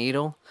pushed that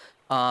needle,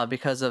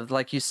 because of,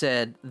 like you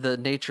said, the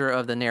nature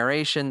of the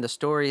narration, the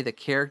story, the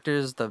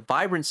characters, the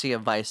vibrancy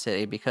of Vice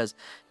City, because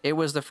it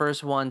was the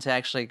first one to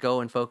actually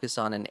go and focus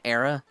on an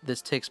era.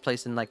 This takes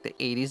place in like the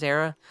 80s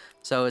era.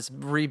 So it's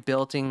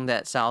rebuilding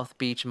that South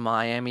Beach,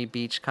 Miami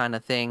Beach kind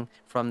of thing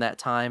from that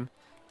time.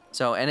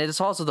 So, and it's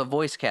also the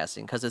voice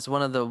casting, because it's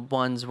one of the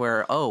ones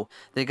where,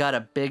 they got a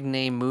big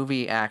name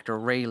movie actor,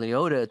 Ray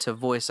Liotta, to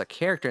voice a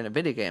character in a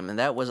video game, and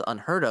that was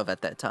unheard of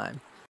at that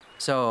time.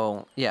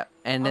 So, yeah.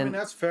 And then, I mean,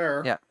 that's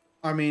fair. Yeah.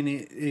 I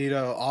mean,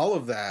 all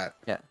of that.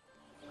 Yeah.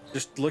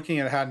 Just looking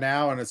at how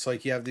now, and it's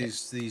like you have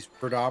these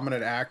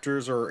predominant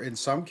actors, or in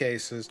some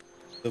cases,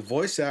 the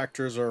voice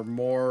actors are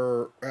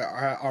more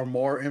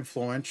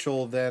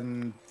influential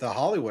than the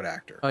Hollywood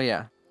actor. Oh,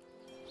 yeah.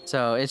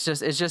 So it's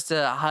just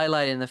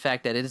highlighting the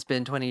fact that it's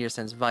been 20 years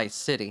since Vice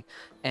City,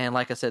 and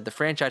like I said, the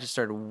franchise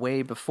started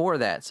way before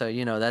that. So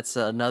that's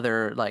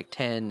another like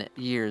 10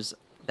 years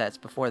that's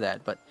before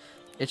that. But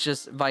it's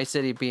just Vice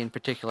City being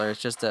particular.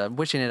 It's just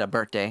wishing it a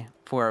birthday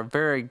for a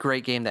very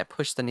great game that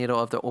pushed the needle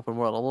of the open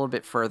world a little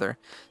bit further,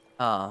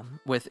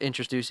 with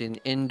introducing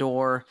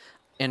indoor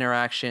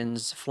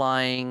interactions,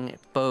 flying,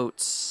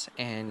 boats,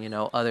 and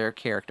other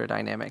character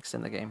dynamics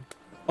in the game.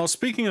 Well,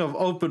 speaking of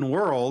open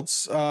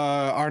worlds,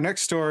 our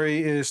next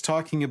story is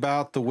talking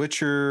about The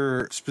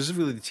Witcher,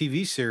 specifically the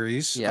TV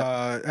series. Yep.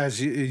 As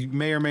you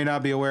may or may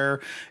not be aware,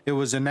 it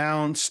was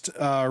announced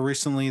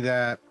recently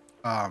that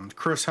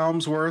Chris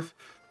Hemsworth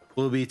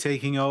will be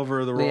taking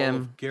over the role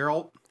of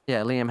Geralt.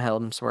 Yeah, Liam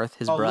Hemsworth,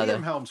 his brother.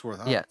 Liam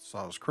Hemsworth. Yeah. So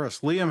it was Chris.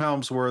 Liam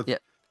Hemsworth,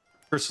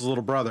 Chris's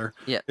little brother,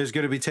 is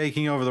going to be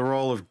taking over the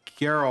role of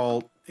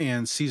Geralt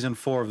in season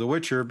 4 of The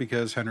Witcher,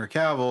 because Henry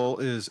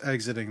Cavill is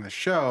exiting the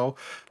show,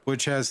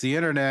 which has the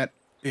internet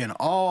in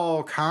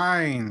all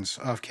kinds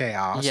of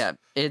chaos. Yeah,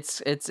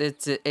 it's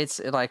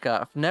like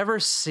I've never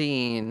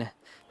seen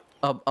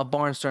a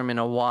barnstorm in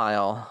a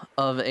while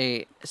of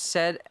a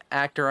said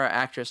actor or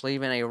actress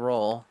leaving a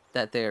role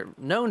that they're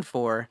known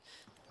for,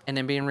 and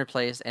then being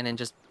replaced, and then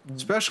just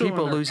especially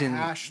people when they're losing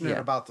passionate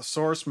about the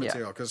source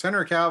material. Because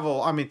Henry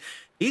Cavill, I mean,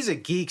 he's a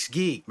geek's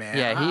geek, man.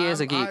 Yeah, he is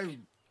a geek.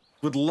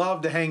 would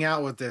love to hang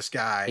out with this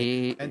guy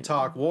He and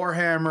talk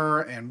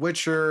Warhammer and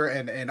Witcher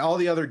and all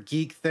the other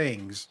geek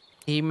things.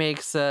 he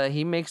makes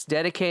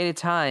dedicated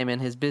time in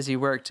his busy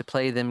work to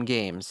play them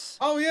games.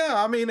 Oh yeah,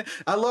 I mean,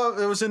 I love.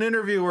 It was an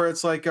interview where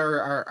it's like,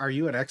 are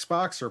you an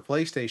Xbox or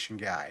PlayStation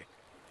guy?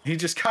 He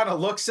just kind of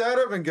looks at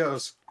him and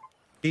goes,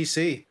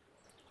 PC.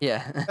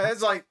 Yeah. And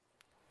it's like,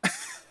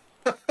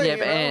 Yeah, you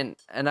know?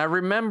 and I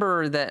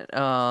remember that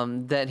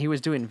that he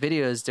was doing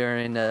videos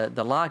during the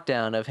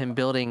lockdown of him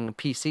building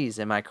PCs.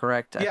 Am I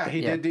correct? Yeah,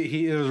 he did.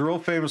 It was a real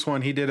famous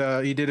one. He did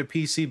a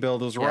PC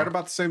build. It was right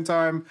about the same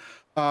time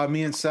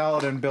me and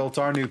Saladin built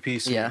our new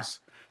PCs.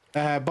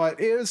 Yeah. But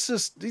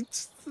it's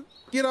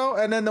you know.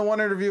 And then the one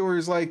interviewer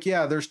is like,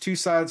 yeah, there's two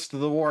sides to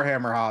the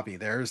Warhammer hobby.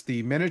 There's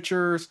the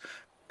miniatures,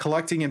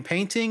 collecting and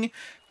painting,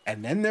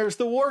 and then there's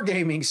the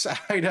wargaming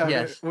side of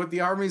it with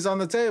the armies on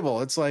the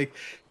table. It's like.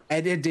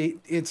 And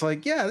it's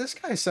like, yeah, this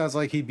guy sounds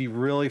like he'd be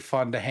really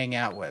fun to hang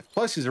out with.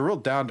 Plus, he's a real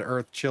down to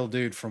earth, chill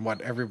dude from what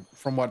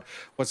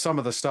some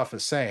of the stuff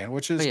is saying,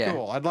 which is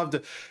cool. I'd love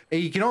to.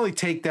 You can only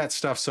take that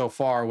stuff so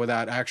far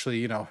without actually,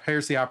 you know,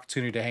 here's the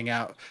opportunity to hang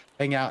out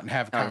and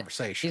have a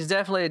conversation. He's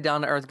definitely a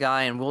down to earth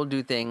guy, and will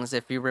do things.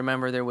 If you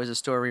remember, there was a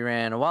story we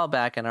ran a while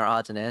back in our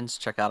odds and ends.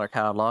 Check out our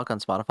catalog on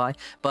Spotify.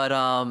 But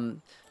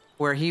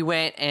where he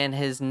went and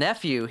his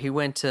nephew, he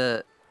went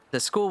to the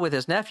school with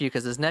his nephew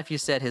because his nephew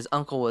said his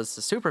uncle was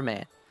the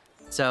Superman.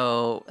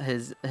 So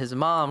his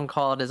mom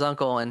called his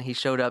uncle and he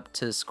showed up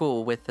to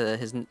school with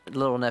his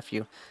little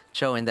nephew,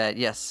 showing that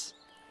yes,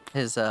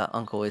 his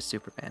uncle is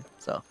Superman.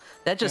 So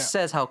that just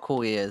says how cool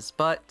he is.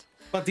 But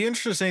the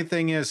interesting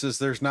thing is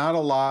there's not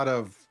a lot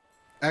of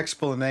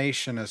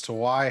explanation as to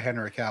why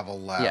Henry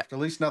Cavill left. Yeah. At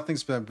least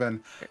nothing's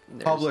been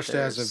published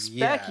as of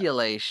yet.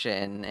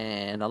 Speculation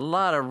and a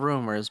lot of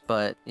rumors,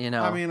 but you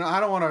know. I mean, I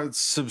don't want to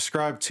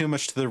subscribe too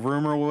much to the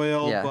rumor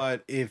wheel,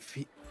 but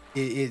if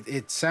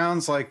it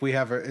sounds like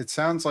it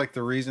sounds like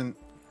the reason.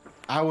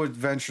 I would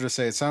venture to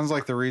say it sounds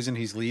like the reason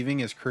he's leaving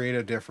is create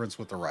a difference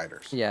with the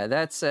writers. Yeah,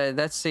 that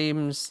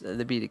seems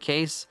to be the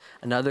case.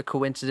 Another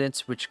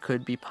coincidence which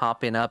could be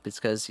popping up is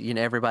because you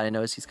know everybody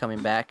knows he's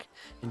coming back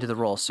into the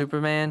role of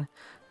Superman,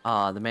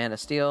 the Man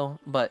of Steel.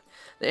 But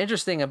the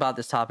interesting about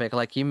this topic,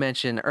 like you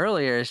mentioned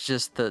earlier, is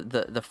just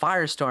the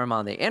firestorm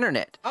on the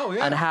internet. Oh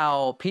yeah, and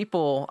how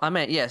people. I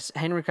mean, yes,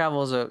 Henry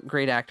Cavill is a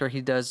great actor.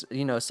 He does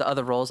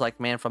other roles like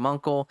Man from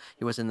U.N.C.L.E.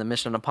 He was in the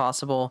Mission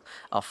Impossible,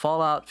 a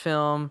Fallout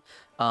film.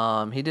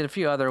 He did a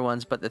few other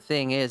ones, but the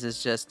thing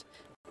is just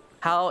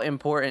how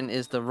important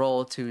is the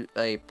role to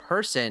a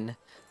person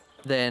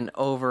than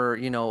over,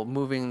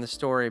 moving the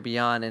story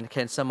beyond, and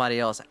can somebody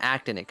else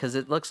act in it? Because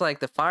it looks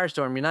like the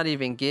Firestorm, you're not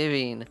even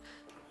giving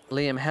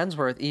Liam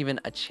Hemsworth even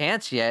a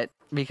chance yet,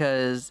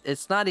 because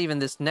it's not even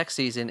this next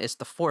season, it's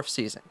the 4th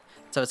season.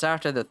 So it's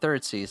after the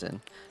 3rd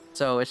season.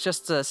 So it's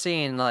just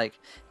seeing, like,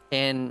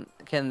 can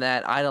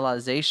that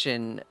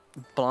idolization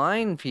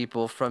blind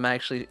people from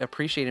actually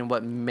appreciating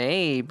what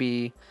may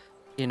be,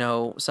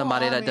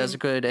 somebody that does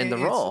good in the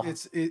role.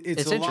 It's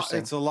interesting.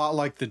 It's a lot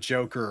like the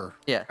Joker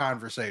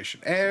conversation.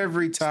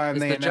 Every time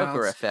they announce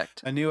Joker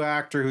effect. a new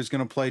actor who's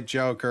going to play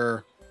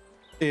Joker,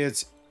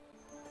 it's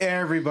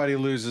everybody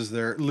loses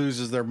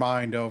their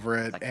mind over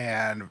it,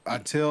 and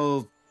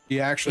until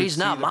you actually he's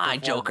not my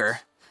Joker,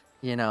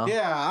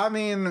 Yeah, I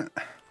mean,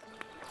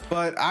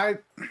 but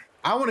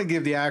I want to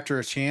give the actor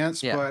a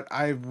chance, but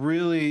I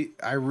really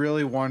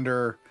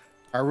wonder.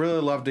 I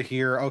really love to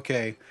hear.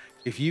 Okay,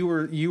 if you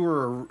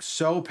were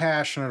so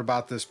passionate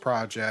about this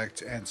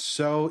project and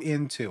so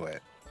into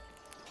it,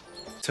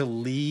 to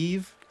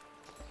leave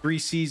 3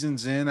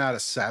 seasons in out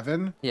of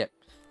 7,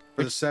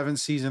 for the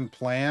 7-season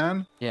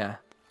plan,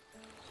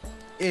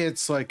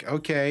 it's like,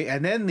 okay.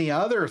 And then the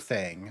other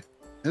thing,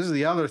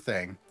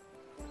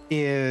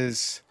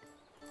 is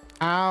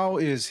how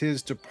is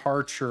his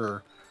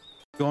departure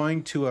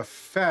going to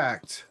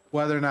affect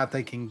whether or not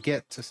they can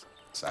get to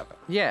 7?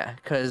 Yeah,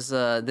 because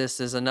this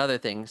is another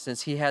thing.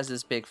 Since he has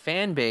this big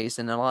fan base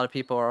and a lot of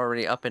people are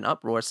already up in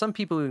uproar, some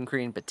people even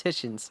creating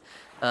petitions,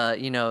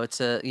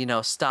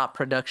 to stop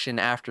production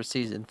after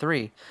season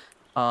 3.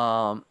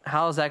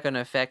 How is that going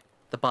to affect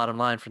the bottom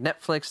line for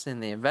Netflix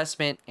and the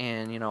investment?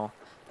 And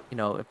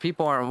if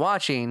people aren't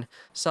watching,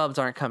 subs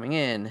aren't coming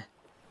in.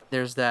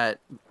 There's that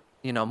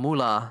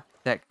moolah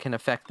that can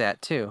affect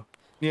that too.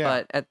 Yeah.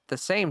 But at the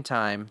same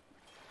time,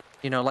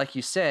 like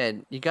you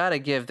said, you got to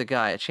give the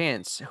guy a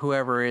chance,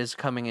 whoever is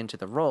coming into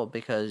the role,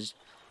 because,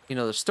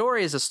 the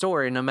story is a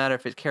story, no matter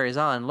if it carries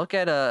on. Look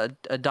at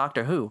a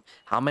Doctor Who.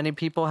 How many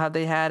people have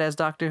they had as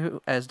Doctor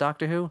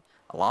Who?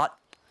 A lot.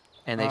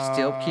 And they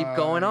still keep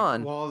going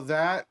on. Well,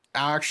 that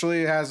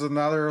actually has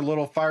another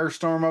little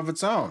firestorm of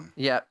its own.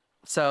 Yep.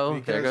 So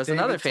because there goes David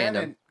another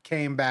Tennant fandom.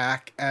 Came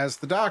back as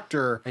the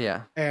Doctor.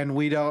 Yeah. And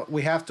we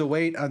have to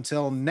wait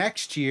until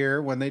next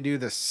year when they do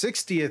the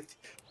 60th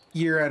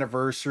year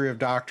anniversary of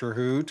Doctor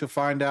Who to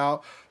find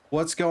out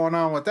what's going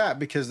on with that,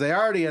 because they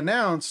already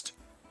announced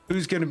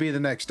who's going to be the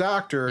next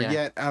Doctor.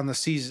 Yet on the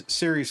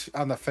series,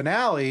 on the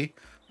finale,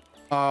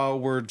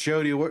 where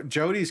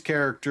Jodie's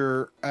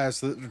character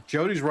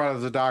Jodie's run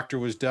as the Doctor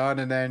was done,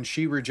 and then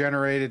she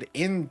regenerated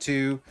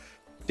into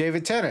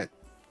David Tennant.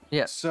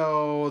 Yeah.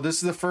 So this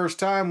is the first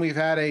time we've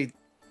had a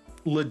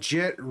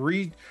legit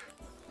regen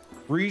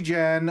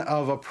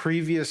of a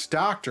previous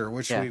Doctor,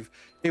 which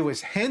it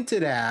was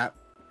hinted at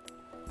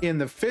in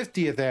the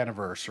 50th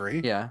anniversary.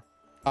 Yeah.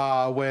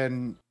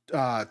 When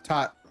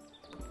Todd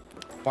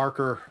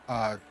Barker,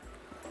 I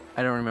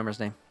don't remember his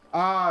name.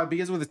 it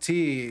begins with a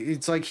T.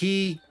 It's like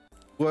he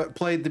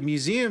played the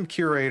museum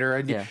curator,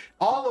 and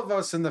all of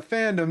us in the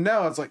fandom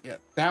know it's like, yeah,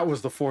 that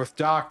was the fourth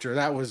Doctor.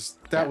 That was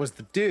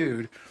the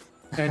dude.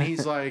 And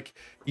he's like,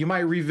 you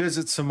might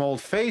revisit some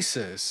old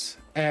faces.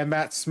 And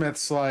Matt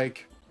Smith's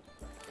like,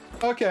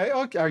 okay,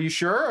 are you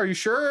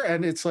sure?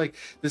 And it's like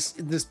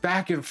this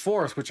back and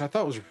forth, which I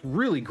thought was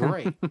really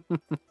great.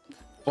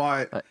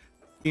 But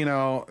you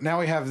know, now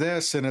we have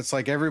this, and it's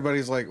like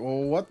everybody's like,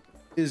 well, what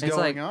is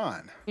going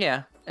on?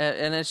 Yeah,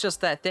 and it's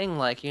just that thing,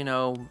 like, you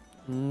know,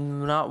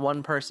 not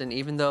one person,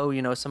 even though,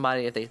 you know,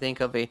 somebody, if they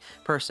think of a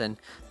person,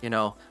 you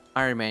know,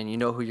 Iron Man, you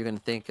know who you're going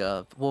to think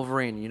of.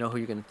 Wolverine, you know who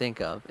you're going to think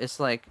of. It's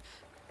like,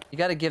 you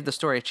got to give the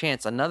story a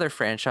chance. Another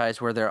franchise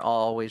where they're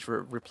always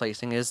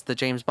replacing is the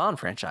James Bond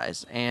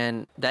franchise.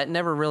 And that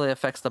never really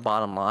affects the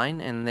bottom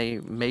line. And they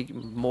make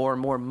more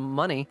and more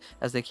money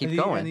as they keep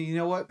going. And you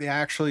know what?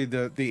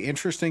 The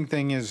interesting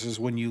thing is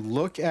when you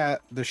look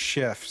at the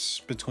shifts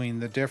between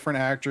the different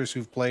actors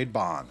who've played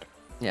Bond.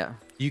 Yeah.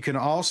 You can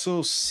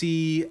also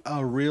see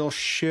a real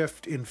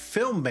shift in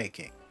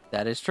filmmaking.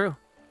 That is true.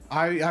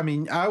 I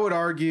mean, I would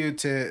argue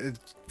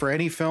for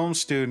any film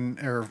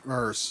student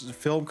or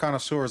film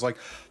connoisseurs, like,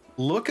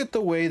 look at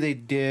the way they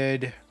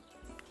did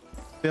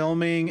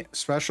filming,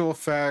 special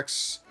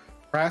effects,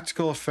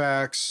 practical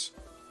effects,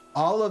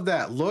 all of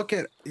that.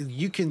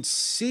 You can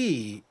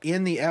see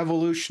in the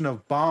evolution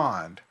of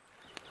Bond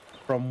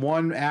from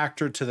one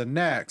actor to the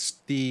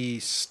next,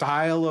 the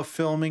style of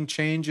filming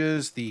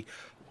changes, the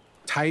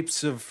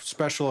types of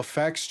special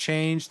effects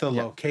change, the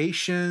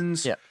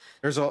locations. Yeah.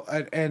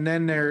 And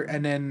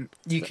then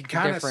you can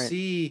kind of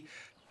see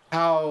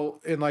how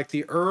in like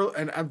the early,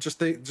 and I'm just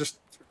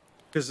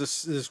because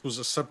this was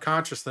a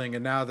subconscious thing,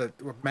 and now that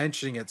we're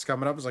mentioning it's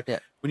coming up, it's like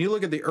when you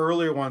look at the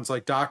earlier ones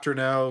like Dr.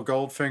 No,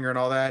 Goldfinger, and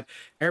all that,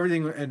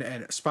 everything,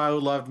 and Spy Who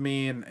Loved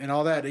Me, and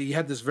all that, you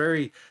had this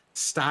very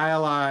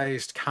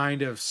stylized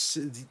kind of,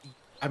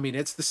 I mean,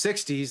 it's the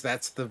 60s,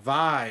 that's the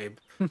vibe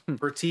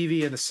for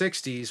TV in the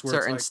 60s, where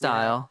certain it's like,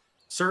 style,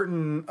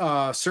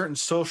 certain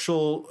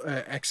social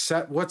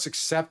what's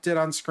accepted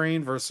on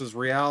screen versus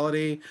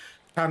reality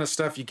kind of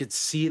stuff. You could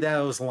see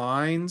those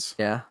lines.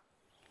 Yeah.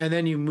 And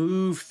then you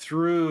move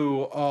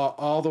through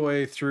all the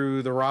way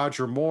through the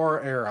Roger Moore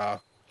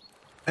era,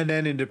 and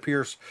then into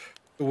Pierce,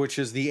 which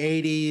is the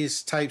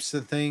 80s types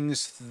of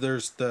things.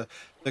 There's the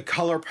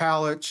color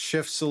palette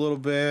shifts a little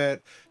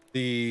bit.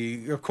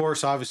 Of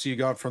course, obviously you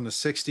got from the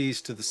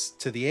 60s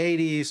to the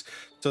 80s,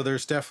 so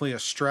there's definitely a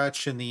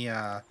stretch in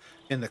the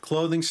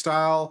clothing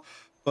style.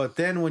 But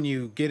then when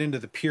you get into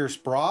the Pierce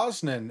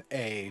Brosnan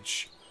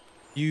age,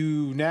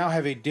 you now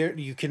have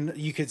you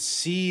could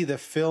see the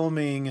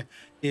filming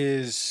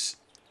is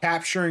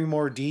capturing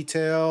more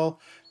detail,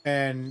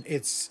 and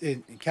it's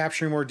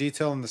capturing more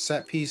detail in the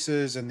set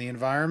pieces and the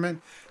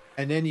environment.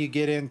 And then you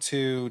get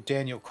into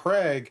Daniel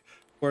Craig,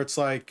 where it's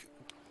like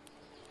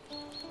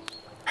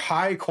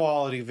high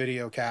quality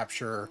video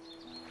capture,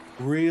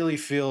 really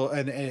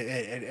and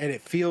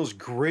it feels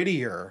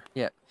grittier.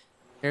 Yeah.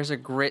 There's a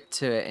grit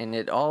to it, and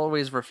it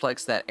always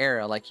reflects that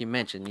era, like you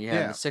mentioned. You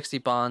have the 60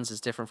 Bonds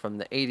is different from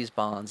the 80s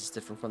Bonds, it's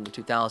different from the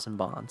 2000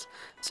 Bonds.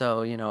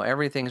 So, you know,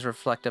 everything's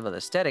reflective of the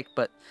aesthetic,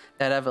 but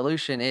that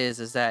evolution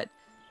is that,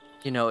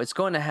 you know, it's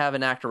going to have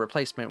an actor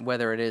replacement,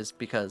 whether it is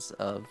because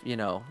of, you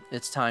know,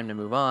 it's time to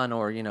move on,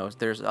 or, you know,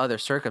 there's other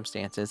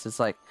circumstances. It's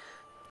like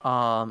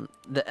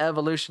the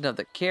evolution of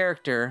the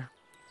character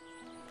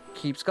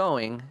keeps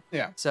going.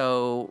 Yeah.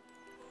 So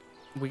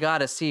we got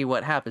to see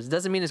what happens. It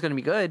doesn't mean it's going to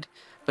be good,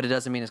 but it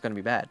doesn't mean it's going to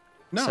be bad.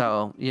 No.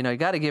 So, you know, you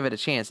got to give it a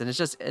chance. And it's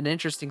just an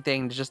interesting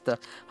thing to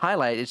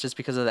highlight. It's just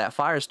because of that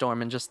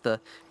firestorm and just the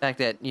fact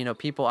that, you know,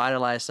 people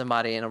idolize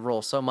somebody in a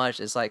role so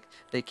much. It's like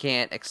they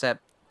can't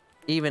accept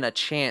even a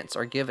chance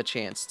or give a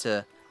chance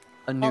to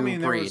a new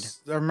breed.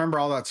 I remember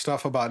all that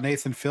stuff about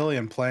Nathan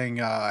Fillion playing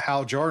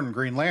Hal Jordan,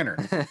 Green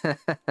Lantern.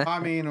 I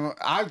mean,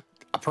 I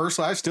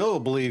personally, I still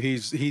believe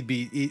his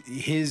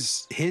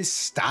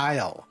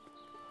style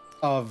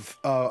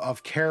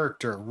of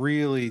character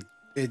really,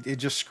 it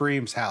just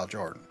screams Hal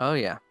Jordan. Oh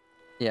yeah,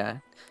 yeah.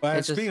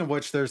 But speaking of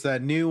which, there's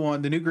that new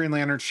one, the new Green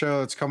Lantern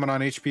show that's coming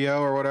on HBO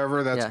or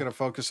whatever. That's going to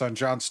focus on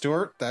Jon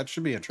Stewart. That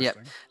should be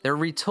interesting. Yep. They're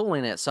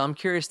retooling it, so I'm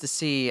curious to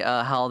see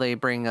how they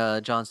bring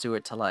Jon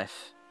Stewart to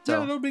life. So. Yeah,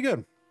 that'll be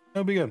good.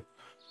 That'll be good.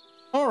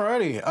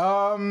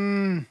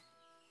 Alrighty.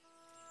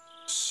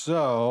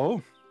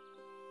 So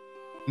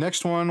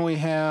next one we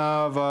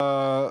have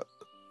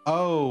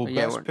Oh,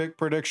 Yeah, best pick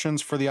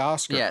predictions for the yeah,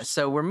 Oscars.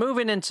 so we're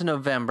moving into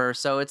November,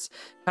 so it's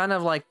kind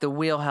of like the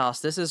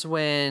wheelhouse. This is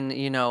when,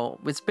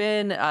 it's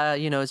been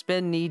it's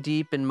been knee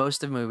deep in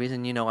most of movies,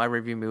 and I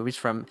review movies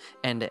from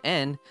end to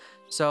end.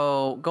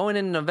 So going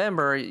into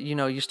November,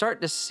 you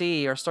start to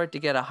see or start to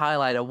get a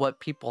highlight of what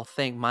people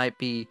think might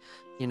be,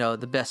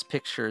 the best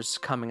pictures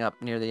coming up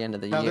near the end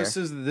of the Now year. this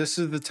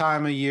is the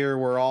time of year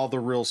where all the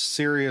real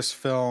serious Yep.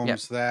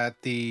 films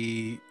that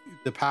the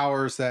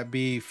powers that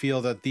be feel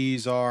that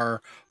these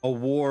are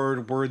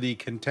award worthy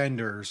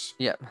contenders.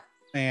 Yep. So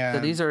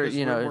And these are,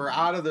 because we're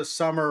out of the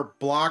summer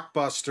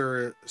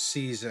blockbuster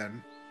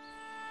season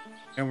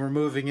and we're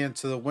moving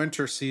into the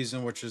winter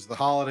season, which is the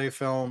holiday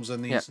films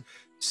and yep. these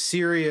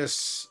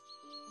serious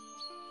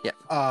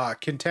Yep.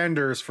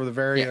 contenders for the Yep.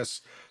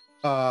 various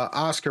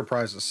Oscar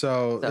prizes.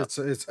 So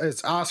So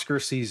it's Oscar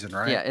season, yeah,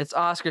 right? it's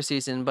Oscar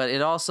season, but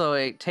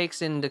it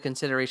takes into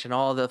consideration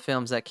all the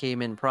films that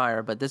came in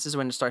prior. But this is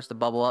when it starts to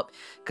bubble up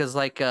because,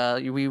 like,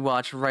 we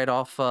watched right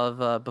off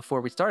of before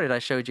we started. I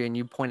showed you, and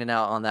you pointed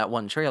out on that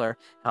one trailer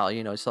how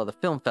you saw the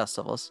film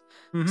festivals.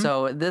 Mm-hmm.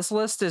 So this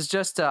list is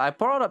just I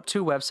brought up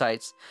two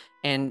websites,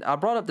 and I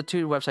brought up the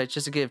two websites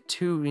just to give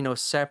two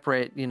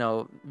separate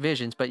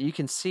visions. But you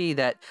can see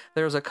that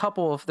there's a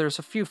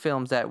few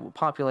films that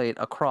populate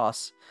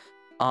across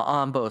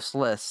on both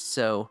lists.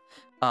 So,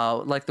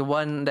 like the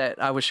one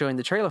that I was showing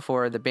the trailer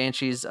for, the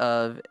Banshees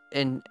of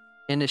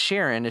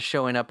Inisherin is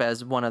showing up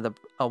as one of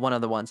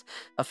the ones.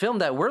 A film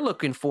that we're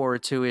looking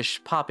forward to is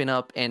popping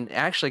up and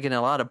actually getting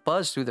a lot of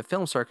buzz through the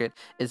film circuit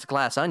is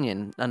Glass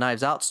Onion, a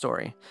Knives Out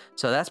story.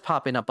 So that's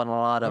popping up on a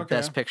lot of Okay.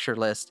 Best Picture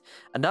lists.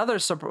 Another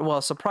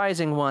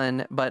surprising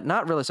one, but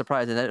not really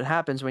surprising. That it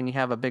happens when you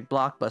have a big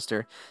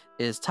blockbuster.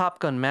 Is Top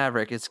Gun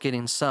Maverick? It's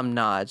getting some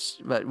nods,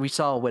 but we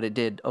saw what it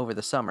did over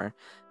the summer.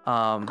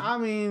 I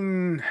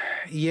mean,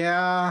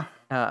 yeah.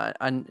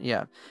 And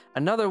yeah,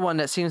 another one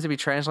that seems to be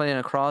translating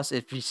across.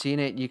 If you've seen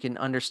it, you can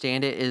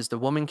understand it. Is The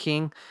Woman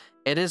King?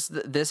 It is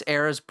this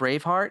era's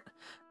Braveheart,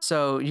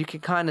 so you can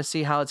kind of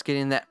see how it's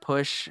getting that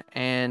push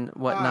and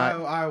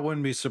whatnot. I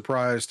wouldn't be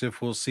surprised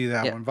if we'll see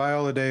that Yeah. one.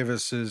 Viola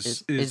Davis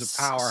is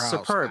a powerhouse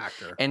superb.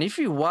 actor. And if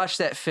you watch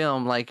that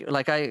film, like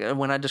I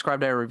when I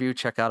described our review,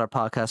 check out our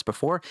podcast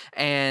before,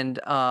 and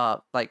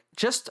like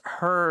just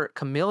her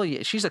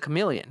chameleon, she's a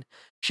chameleon.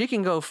 She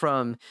can go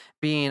from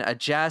being a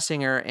jazz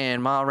singer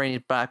in Ma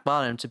Rainey's Black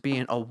Bottom to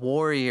being a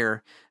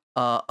warrior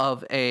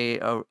of a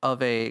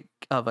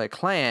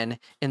clan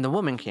in The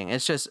Woman King.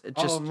 It's just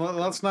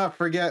Let's not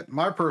forget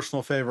my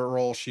personal favorite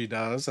role she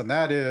does, and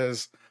that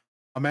is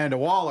Amanda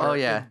Waller Oh,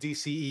 yeah. in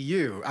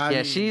DCEU. I yeah,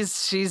 mean, she's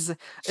it's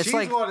she's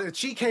like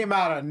she came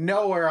out of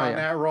nowhere on yeah.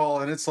 that role,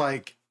 and it's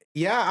like,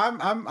 yeah,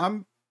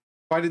 I'm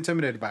quite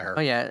intimidated by her.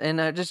 Oh yeah,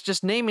 and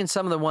just naming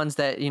some of the ones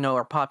that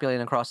are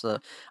populating across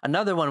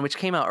another one which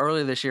came out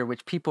earlier this year,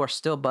 which people are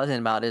still buzzing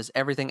about, is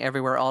Everything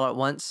Everywhere All at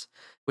Once,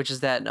 which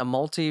is that a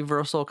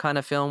multiversal kind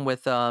of film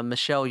with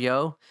Michelle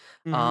Yeoh.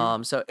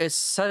 Mhm. So it's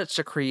such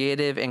a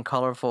creative and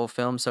colorful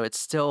film, so it's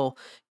still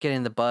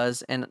getting the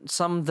buzz. And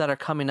some that are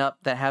coming up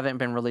that haven't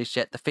been released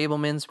yet, The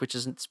Fablemans, which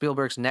is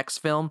Spielberg's next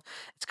film.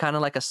 It's kind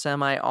of like a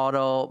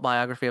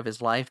semi-autobiography of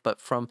his life, but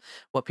from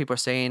what people are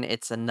saying,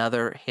 it's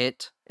another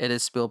hit. It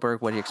is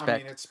Spielberg. What do you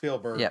expect? I mean, it's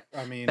Spielberg. Yeah.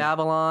 I mean,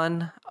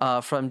 Babylon,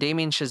 from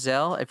Damien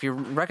Chazelle. If you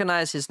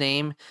recognize his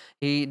name,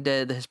 he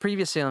did his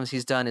previous films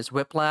he's done is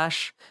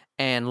Whiplash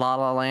and La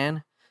La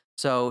Land.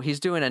 So he's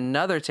doing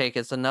another take.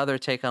 It's another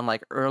take on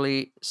like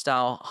early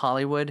style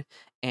Hollywood,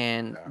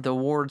 and Yeah. the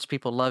awards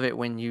people love it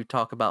when you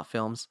talk about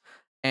films.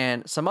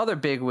 And some other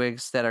big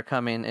wigs that are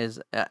coming is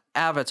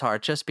Avatar,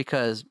 just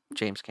because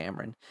James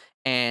Cameron,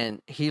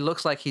 and he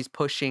looks like he's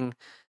pushing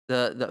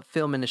the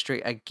film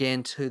industry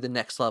again to the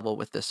next level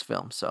with this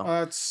film. So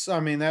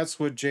that's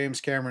what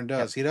James Cameron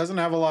does. He doesn't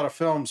have a lot of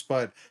films,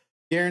 but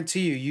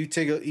guarantee you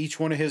take each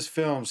one of his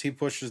films, he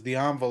pushes the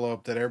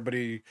envelope that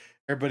everybody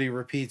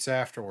repeats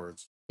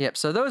afterwards. yep.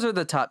 So those are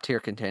the top tier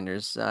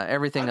contenders.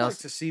 Everything I'd else,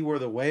 like to see where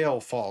the Whale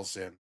falls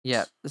in.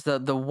 yeah.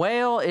 The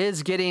Whale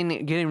is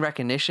getting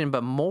recognition,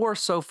 but more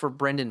so for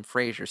Brendan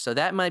Fraser. So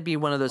that might be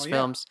one of those Oh, yeah.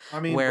 films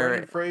I mean, where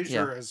Brendan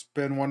Fraser has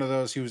been one of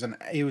those. He was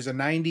a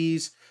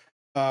 '90s,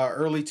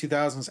 early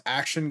 2000s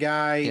action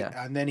guy, Yeah.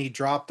 and then he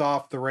dropped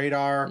off the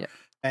radar. Yeah.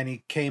 And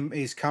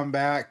he's come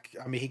back.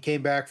 I mean, he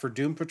came back for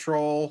Doom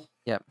Patrol.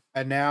 Yep.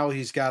 And now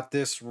he's got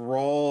this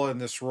role, and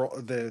this role,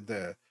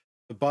 the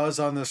buzz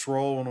on this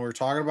role when we were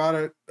talking about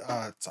it.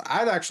 So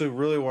I'd actually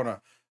really want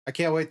to. I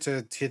can't wait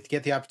to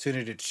get the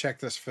opportunity to check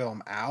this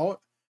film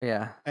out.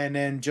 Yeah. And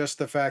then just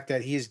the fact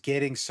that he's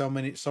getting so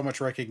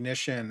much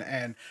recognition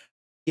and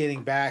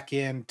getting back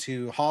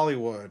into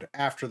Hollywood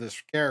after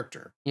this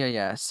character.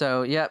 Yeah.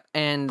 So, yep.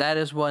 And that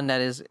is one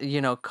that is,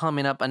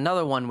 coming up.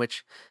 Another one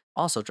which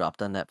also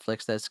dropped on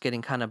Netflix that's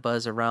getting kind of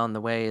buzz around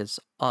the way is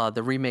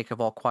the remake of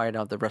All Quiet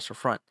on the Western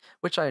Front,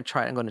 which I'm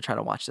going to try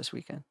to watch this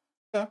weekend.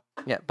 Yeah.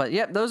 Yeah. But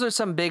yeah, those are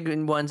some big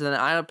ones. And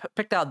I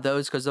picked out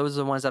those because those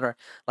are the ones that are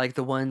like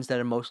the ones that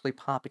are mostly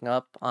popping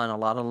up on a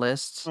lot of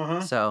lists.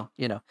 Uh-huh. So,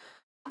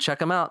 check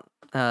them out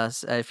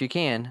if you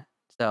can.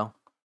 So.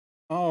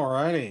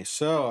 Alrighty,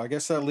 so I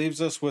guess that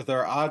leaves us with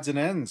our odds and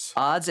ends.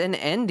 Odds and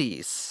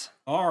endies.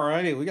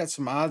 Alrighty, we got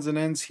some odds and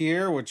ends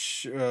here,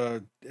 which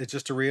it's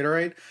just to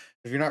reiterate,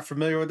 if you're not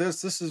familiar with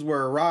this is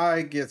where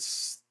Rye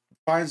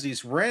finds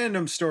these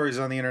random stories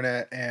on the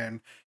internet and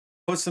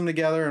puts them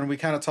together, and we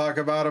kind of talk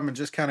about them and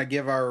just kind of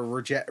give our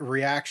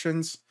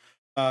reactions.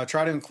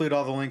 Try to include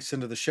all the links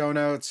into the show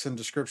notes and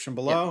description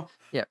below.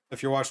 Yep.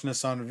 If you're watching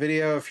this on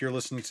video, if you're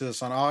listening to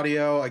this on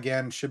audio,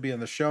 again, should be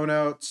in the show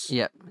notes.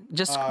 Yep.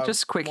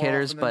 Just quick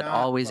hitters, but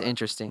always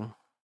interesting.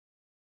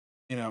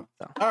 So.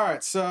 All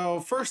right. So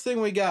first thing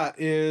we got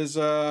is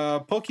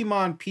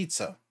Pokemon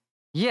Pizza.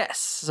 Yes.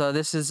 So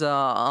this is a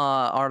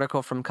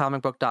article from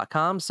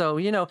comicbook.com. So,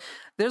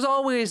 there's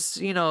always,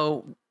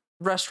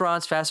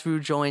 restaurants, fast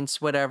food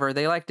joints, whatever.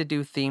 They like to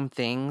do themed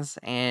things.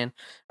 And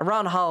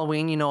around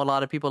Halloween, a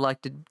lot of people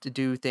like to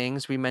do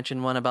things. We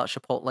mentioned one about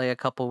Chipotle a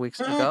couple weeks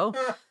ago.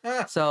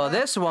 So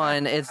this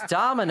one, it's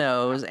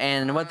Domino's.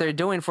 And what they're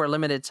doing for a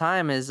limited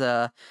time is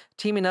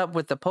teaming up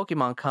with the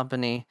Pokemon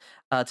company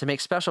to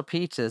make special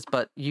pizzas,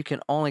 but you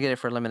can only get it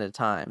for a limited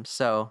time.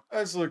 So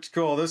this looks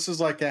cool. This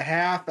is like a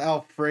half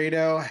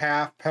Alfredo,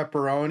 half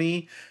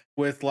pepperoni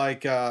with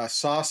like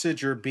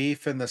sausage or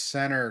beef in the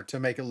center to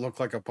make it look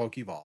like a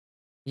Pokeball.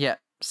 Yeah.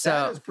 So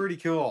that is pretty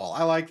cool.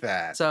 I like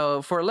that.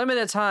 So for a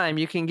limited time,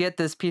 you can get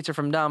this pizza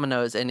from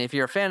Domino's, and if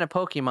you're a fan of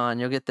Pokemon,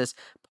 you'll get this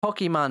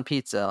Pokemon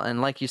pizza.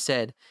 And like you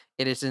said,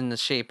 it is in the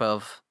shape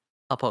of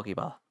a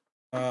Pokeball.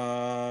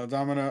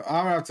 Domino.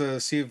 I'm gonna have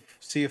to see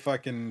if I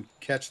can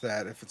catch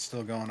that if it's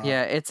still going on.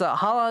 Yeah, it's a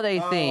holiday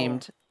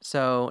themed,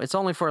 so it's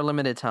only for a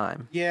limited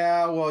time.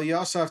 Yeah, well, you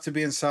also have to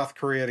be in South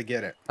Korea to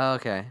get it.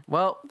 Okay.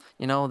 Well,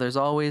 there's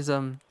always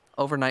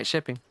overnight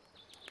shipping.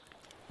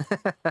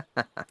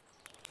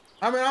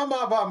 I mean, I'm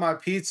all about my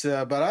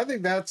pizza, but I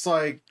think that's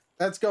going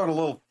a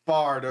little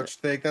far, don't you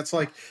think? That's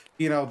like,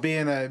 being the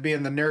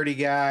nerdy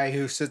guy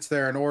who sits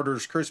there and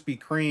orders Krispy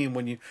Kreme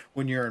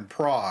when you're in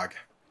Prague.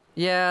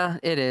 Yeah,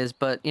 it is,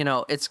 but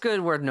it's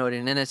good worth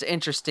noting, and it's an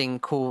interesting,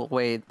 cool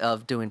way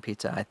of doing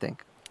pizza, I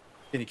think.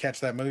 Can you catch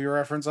that movie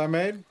reference I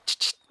made?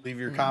 Leave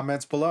your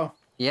comments below.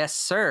 Yes,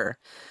 sir.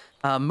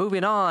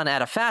 Moving on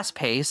at a fast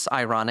pace,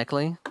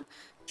 ironically,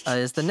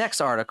 is the next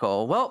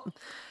article. Well,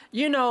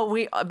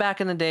 we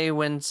back in the day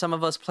when some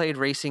of us played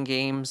racing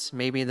games,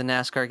 maybe the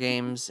NASCAR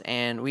games,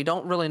 and we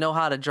don't really know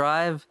how to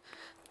drive.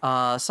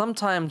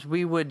 Sometimes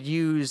we would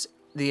use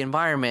the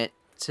environment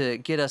to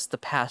get us to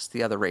pass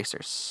the other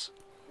racers.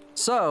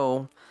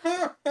 So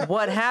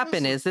what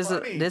happened is this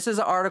is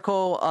an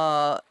article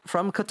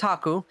from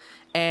Kotaku,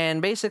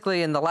 and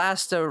basically in the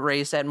last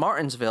race at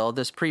Martinsville,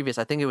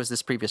 I think it was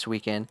this previous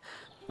weekend,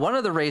 one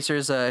of the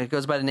racers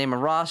goes by the name of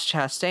Ross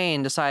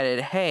Chastain decided,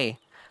 hey,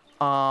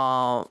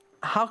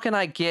 how can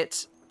I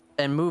get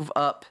and move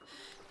up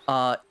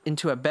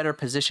into a better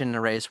position in the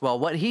race? Well,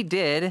 what he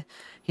did,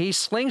 he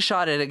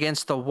slingshotted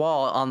against the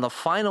wall on the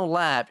final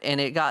lap,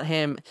 and it got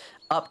him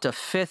up to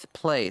 5th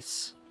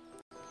place.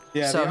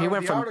 Yeah, so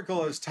the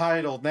article is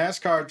titled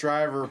 "NASCAR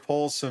Driver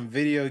Pulls Some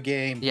Video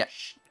Game." Yeah.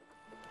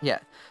 Yeah.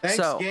 Thanks,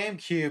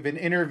 GameCube, an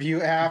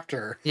interview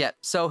after. Yeah.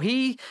 So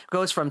he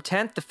goes from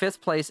 10th to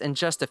 5th place in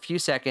just a few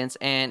seconds.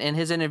 And in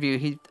his interview,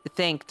 he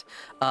thanked,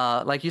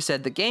 like you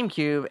said, the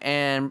GameCube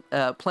and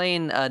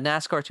playing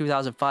NASCAR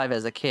 2005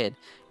 as a kid.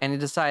 And he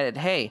decided,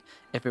 hey,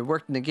 if it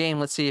worked in the game,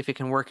 let's see if it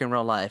can work in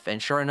real life.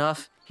 And sure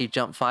enough, he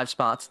jumped 5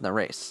 spots in the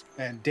race.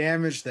 And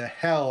damaged the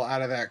hell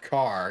out of that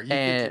car.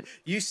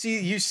 You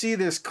see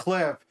this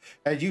clip,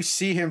 and you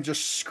see him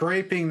just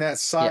scraping that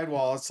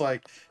sidewall. It's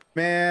like,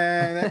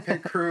 man, that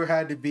pit crew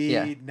had to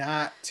be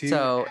not too.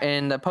 So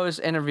in the post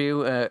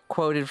interview,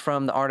 quoted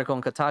from the article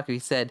in Kotaku, he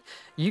said,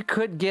 "You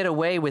could get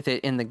away with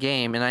it in the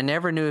game, and I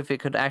never knew if it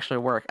could actually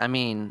work. I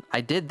mean, I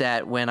did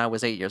that when I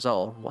was 8 years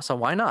old, so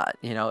why not?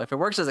 If it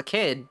works as a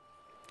kid, it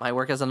might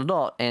work as an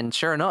adult." And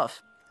sure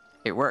enough,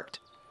 it worked.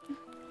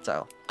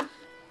 So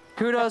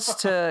kudos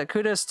to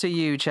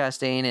you,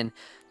 Chastain, and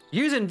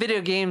using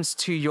video games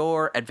to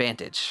your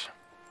advantage.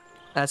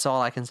 That's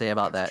all I can say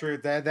about that. True.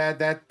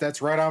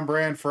 That's right on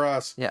brand for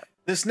us. Yeah.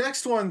 This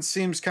next one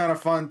seems kind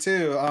of fun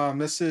too.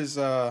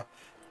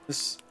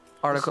 This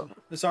article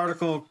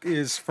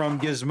is from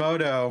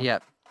Gizmodo.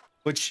 Yep.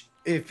 Which,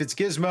 if it's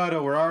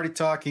Gizmodo, we're already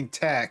talking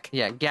tech.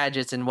 Yeah,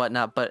 gadgets and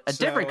whatnot, but a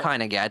different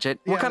kind of gadget.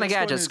 What kind of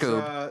gadget,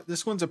 Scoob?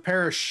 This one's a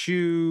pair of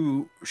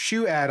shoe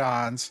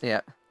add-ons.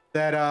 Yeah.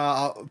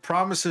 That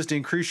promises to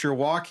increase your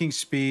walking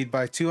speed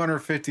by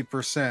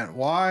 250%.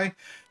 Why?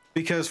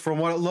 Because from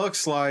what it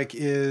looks like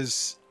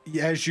is,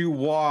 as you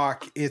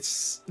walk,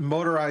 it's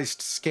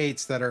motorized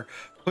skates that are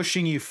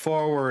pushing you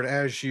forward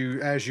as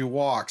you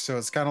walk. So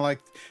it's kind of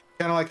like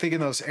thinking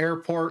those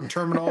airport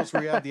terminals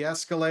where you have the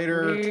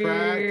escalator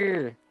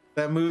track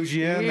that moves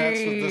you in. That's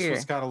what this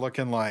was kind of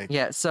looking like.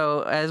 Yeah.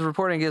 So as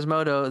reporting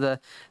Gizmodo,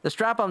 the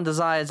strap-on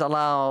designs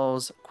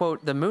allows,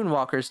 quote, the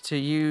Moonwalkers to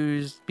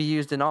be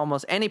used in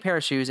almost any pair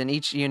of shoes, and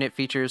each unit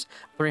features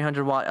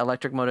 300-watt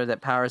electric motor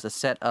that powers a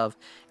set of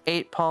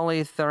 8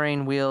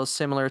 polyurethane wheels,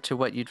 similar to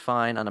what you'd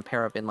find on a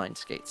pair of inline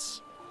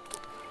skates.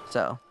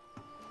 So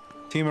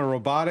Team of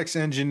robotics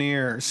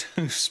engineers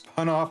who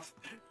spun off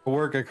to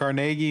work at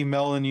Carnegie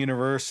Mellon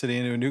University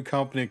into a new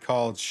company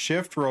called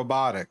Shift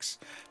Robotics.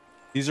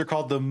 These are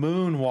called the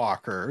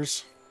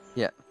Moonwalkers.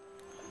 Yeah.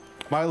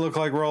 Might look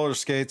like roller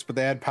skates, but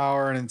they add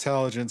power and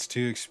intelligence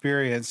to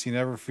experience. You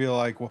never feel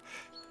like,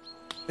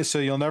 so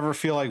you'll never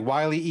feel like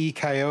Wile E.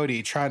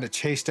 Coyote trying to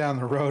chase down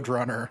the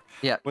Roadrunner.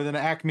 Yeah. With an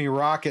Acme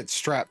rocket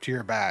strapped to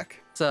your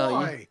back.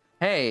 So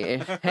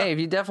if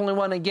you definitely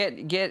want to get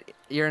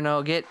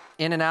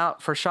in and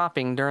out for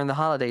shopping during the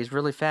holidays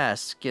really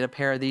fast, get a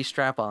pair of these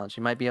strap-ons.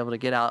 You might be able to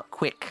get out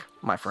quick,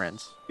 my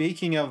friends.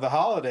 Speaking of the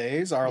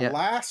holidays, our Yep.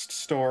 last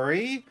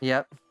story.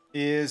 Yep.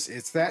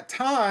 It's that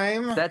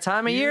time. That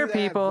time of year, that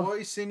people.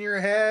 Voice in your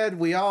head,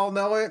 we all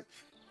know it.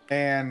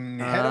 And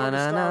head over to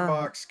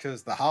Starbucks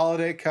because the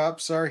holiday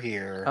cups are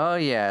here. Oh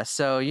yeah,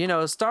 so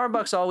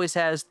Starbucks always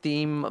has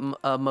theme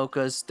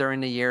mochas during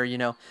the year.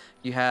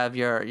 You have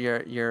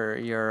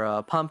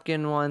your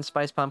pumpkin one,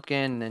 spice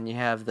pumpkin, and then you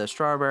have the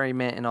strawberry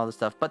mint and all the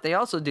stuff. But they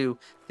also do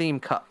theme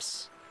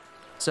cups.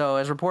 So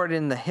as reported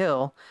in The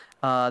Hill,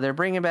 they're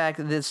bringing back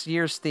this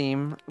year's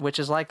theme, which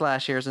is like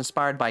last year's,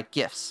 inspired by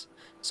gifts.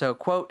 So,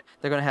 quote,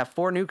 they're going to have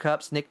 4 new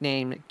cups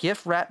nicknamed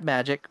Gift Wrap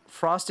Magic,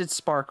 Frosted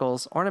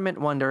Sparkles, Ornament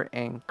Wonder,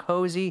 and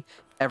Cozy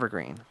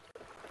Evergreen.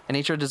 And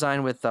each are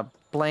designed with the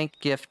blank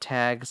gift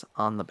tags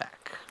on the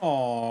back.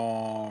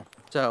 Aww.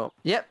 So,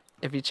 yep,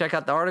 if you check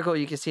out the article,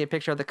 you can see a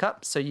picture of the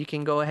cup. So you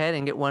can go ahead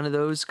and get one of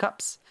those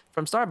cups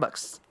from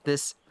Starbucks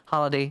this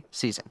holiday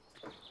season.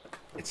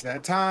 It's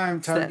that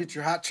time. To get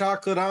your hot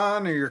chocolate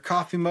on or your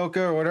coffee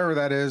mocha or whatever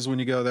that is when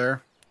you go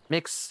there.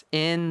 Mix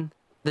in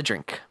the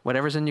drink.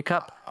 Whatever's in your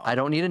cup, I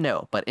don't need to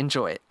know, but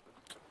enjoy it.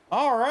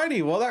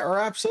 Alrighty, well that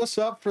wraps us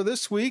up for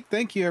this week.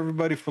 Thank you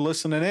everybody for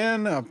listening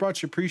in.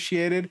 Much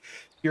appreciated.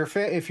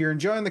 If you're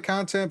enjoying the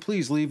content,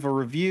 please leave a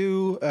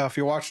review. If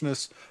you're watching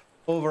us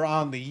over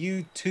on the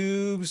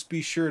YouTubes,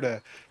 be sure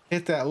to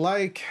hit that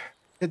like,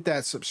 hit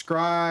that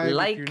subscribe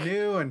if you're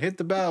new, and hit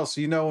the bell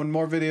so you know when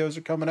more videos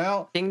are coming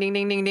out. Ding, ding,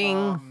 ding, ding,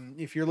 ding.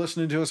 If you're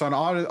listening to us on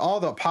all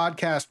the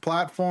podcast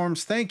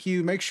platforms, thank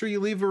you. Make sure you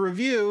leave a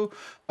review.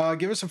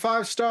 Give us a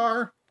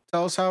 5-star.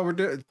 Tell us how we're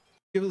doing.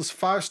 Give us a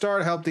 5-star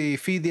to help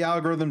feed the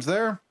algorithms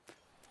there.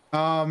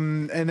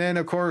 And then,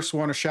 of course,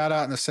 want to shout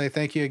out and to say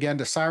thank you again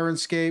to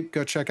Sirenscape.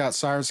 Go check out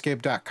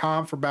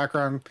Sirenscape.com for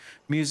background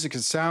music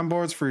and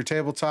soundboards for your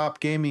tabletop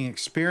gaming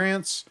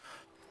experience.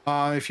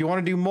 If you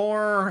want to do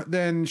more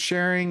than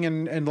sharing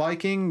and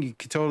liking, you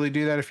can totally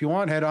do that if you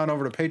want. Head on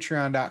over to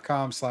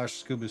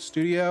patreon.com/Scuba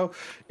Studio.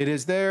 It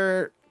is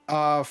there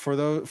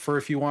for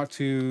if you want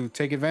to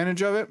take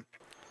advantage of it.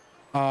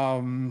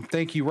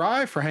 Thank you,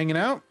 Rye, for hanging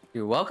out.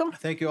 You're welcome.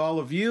 Thank you, all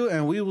of you,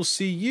 and we will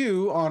see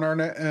you on our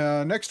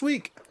next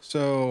week.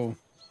 So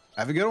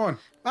have a good one.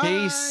 Bye.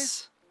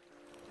 Peace.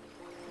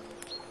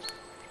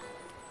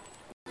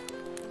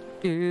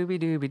 Dooby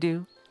dooby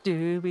doo,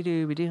 dooby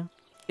dooby doo.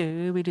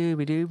 Dooby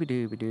dooby dooby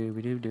dooby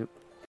dooby doo doo.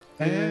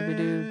 Dooby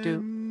doo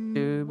doo.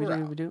 Dooby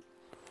dooby doo.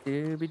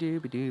 Dooby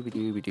dooby dooby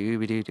dooby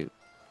dooby doo doo.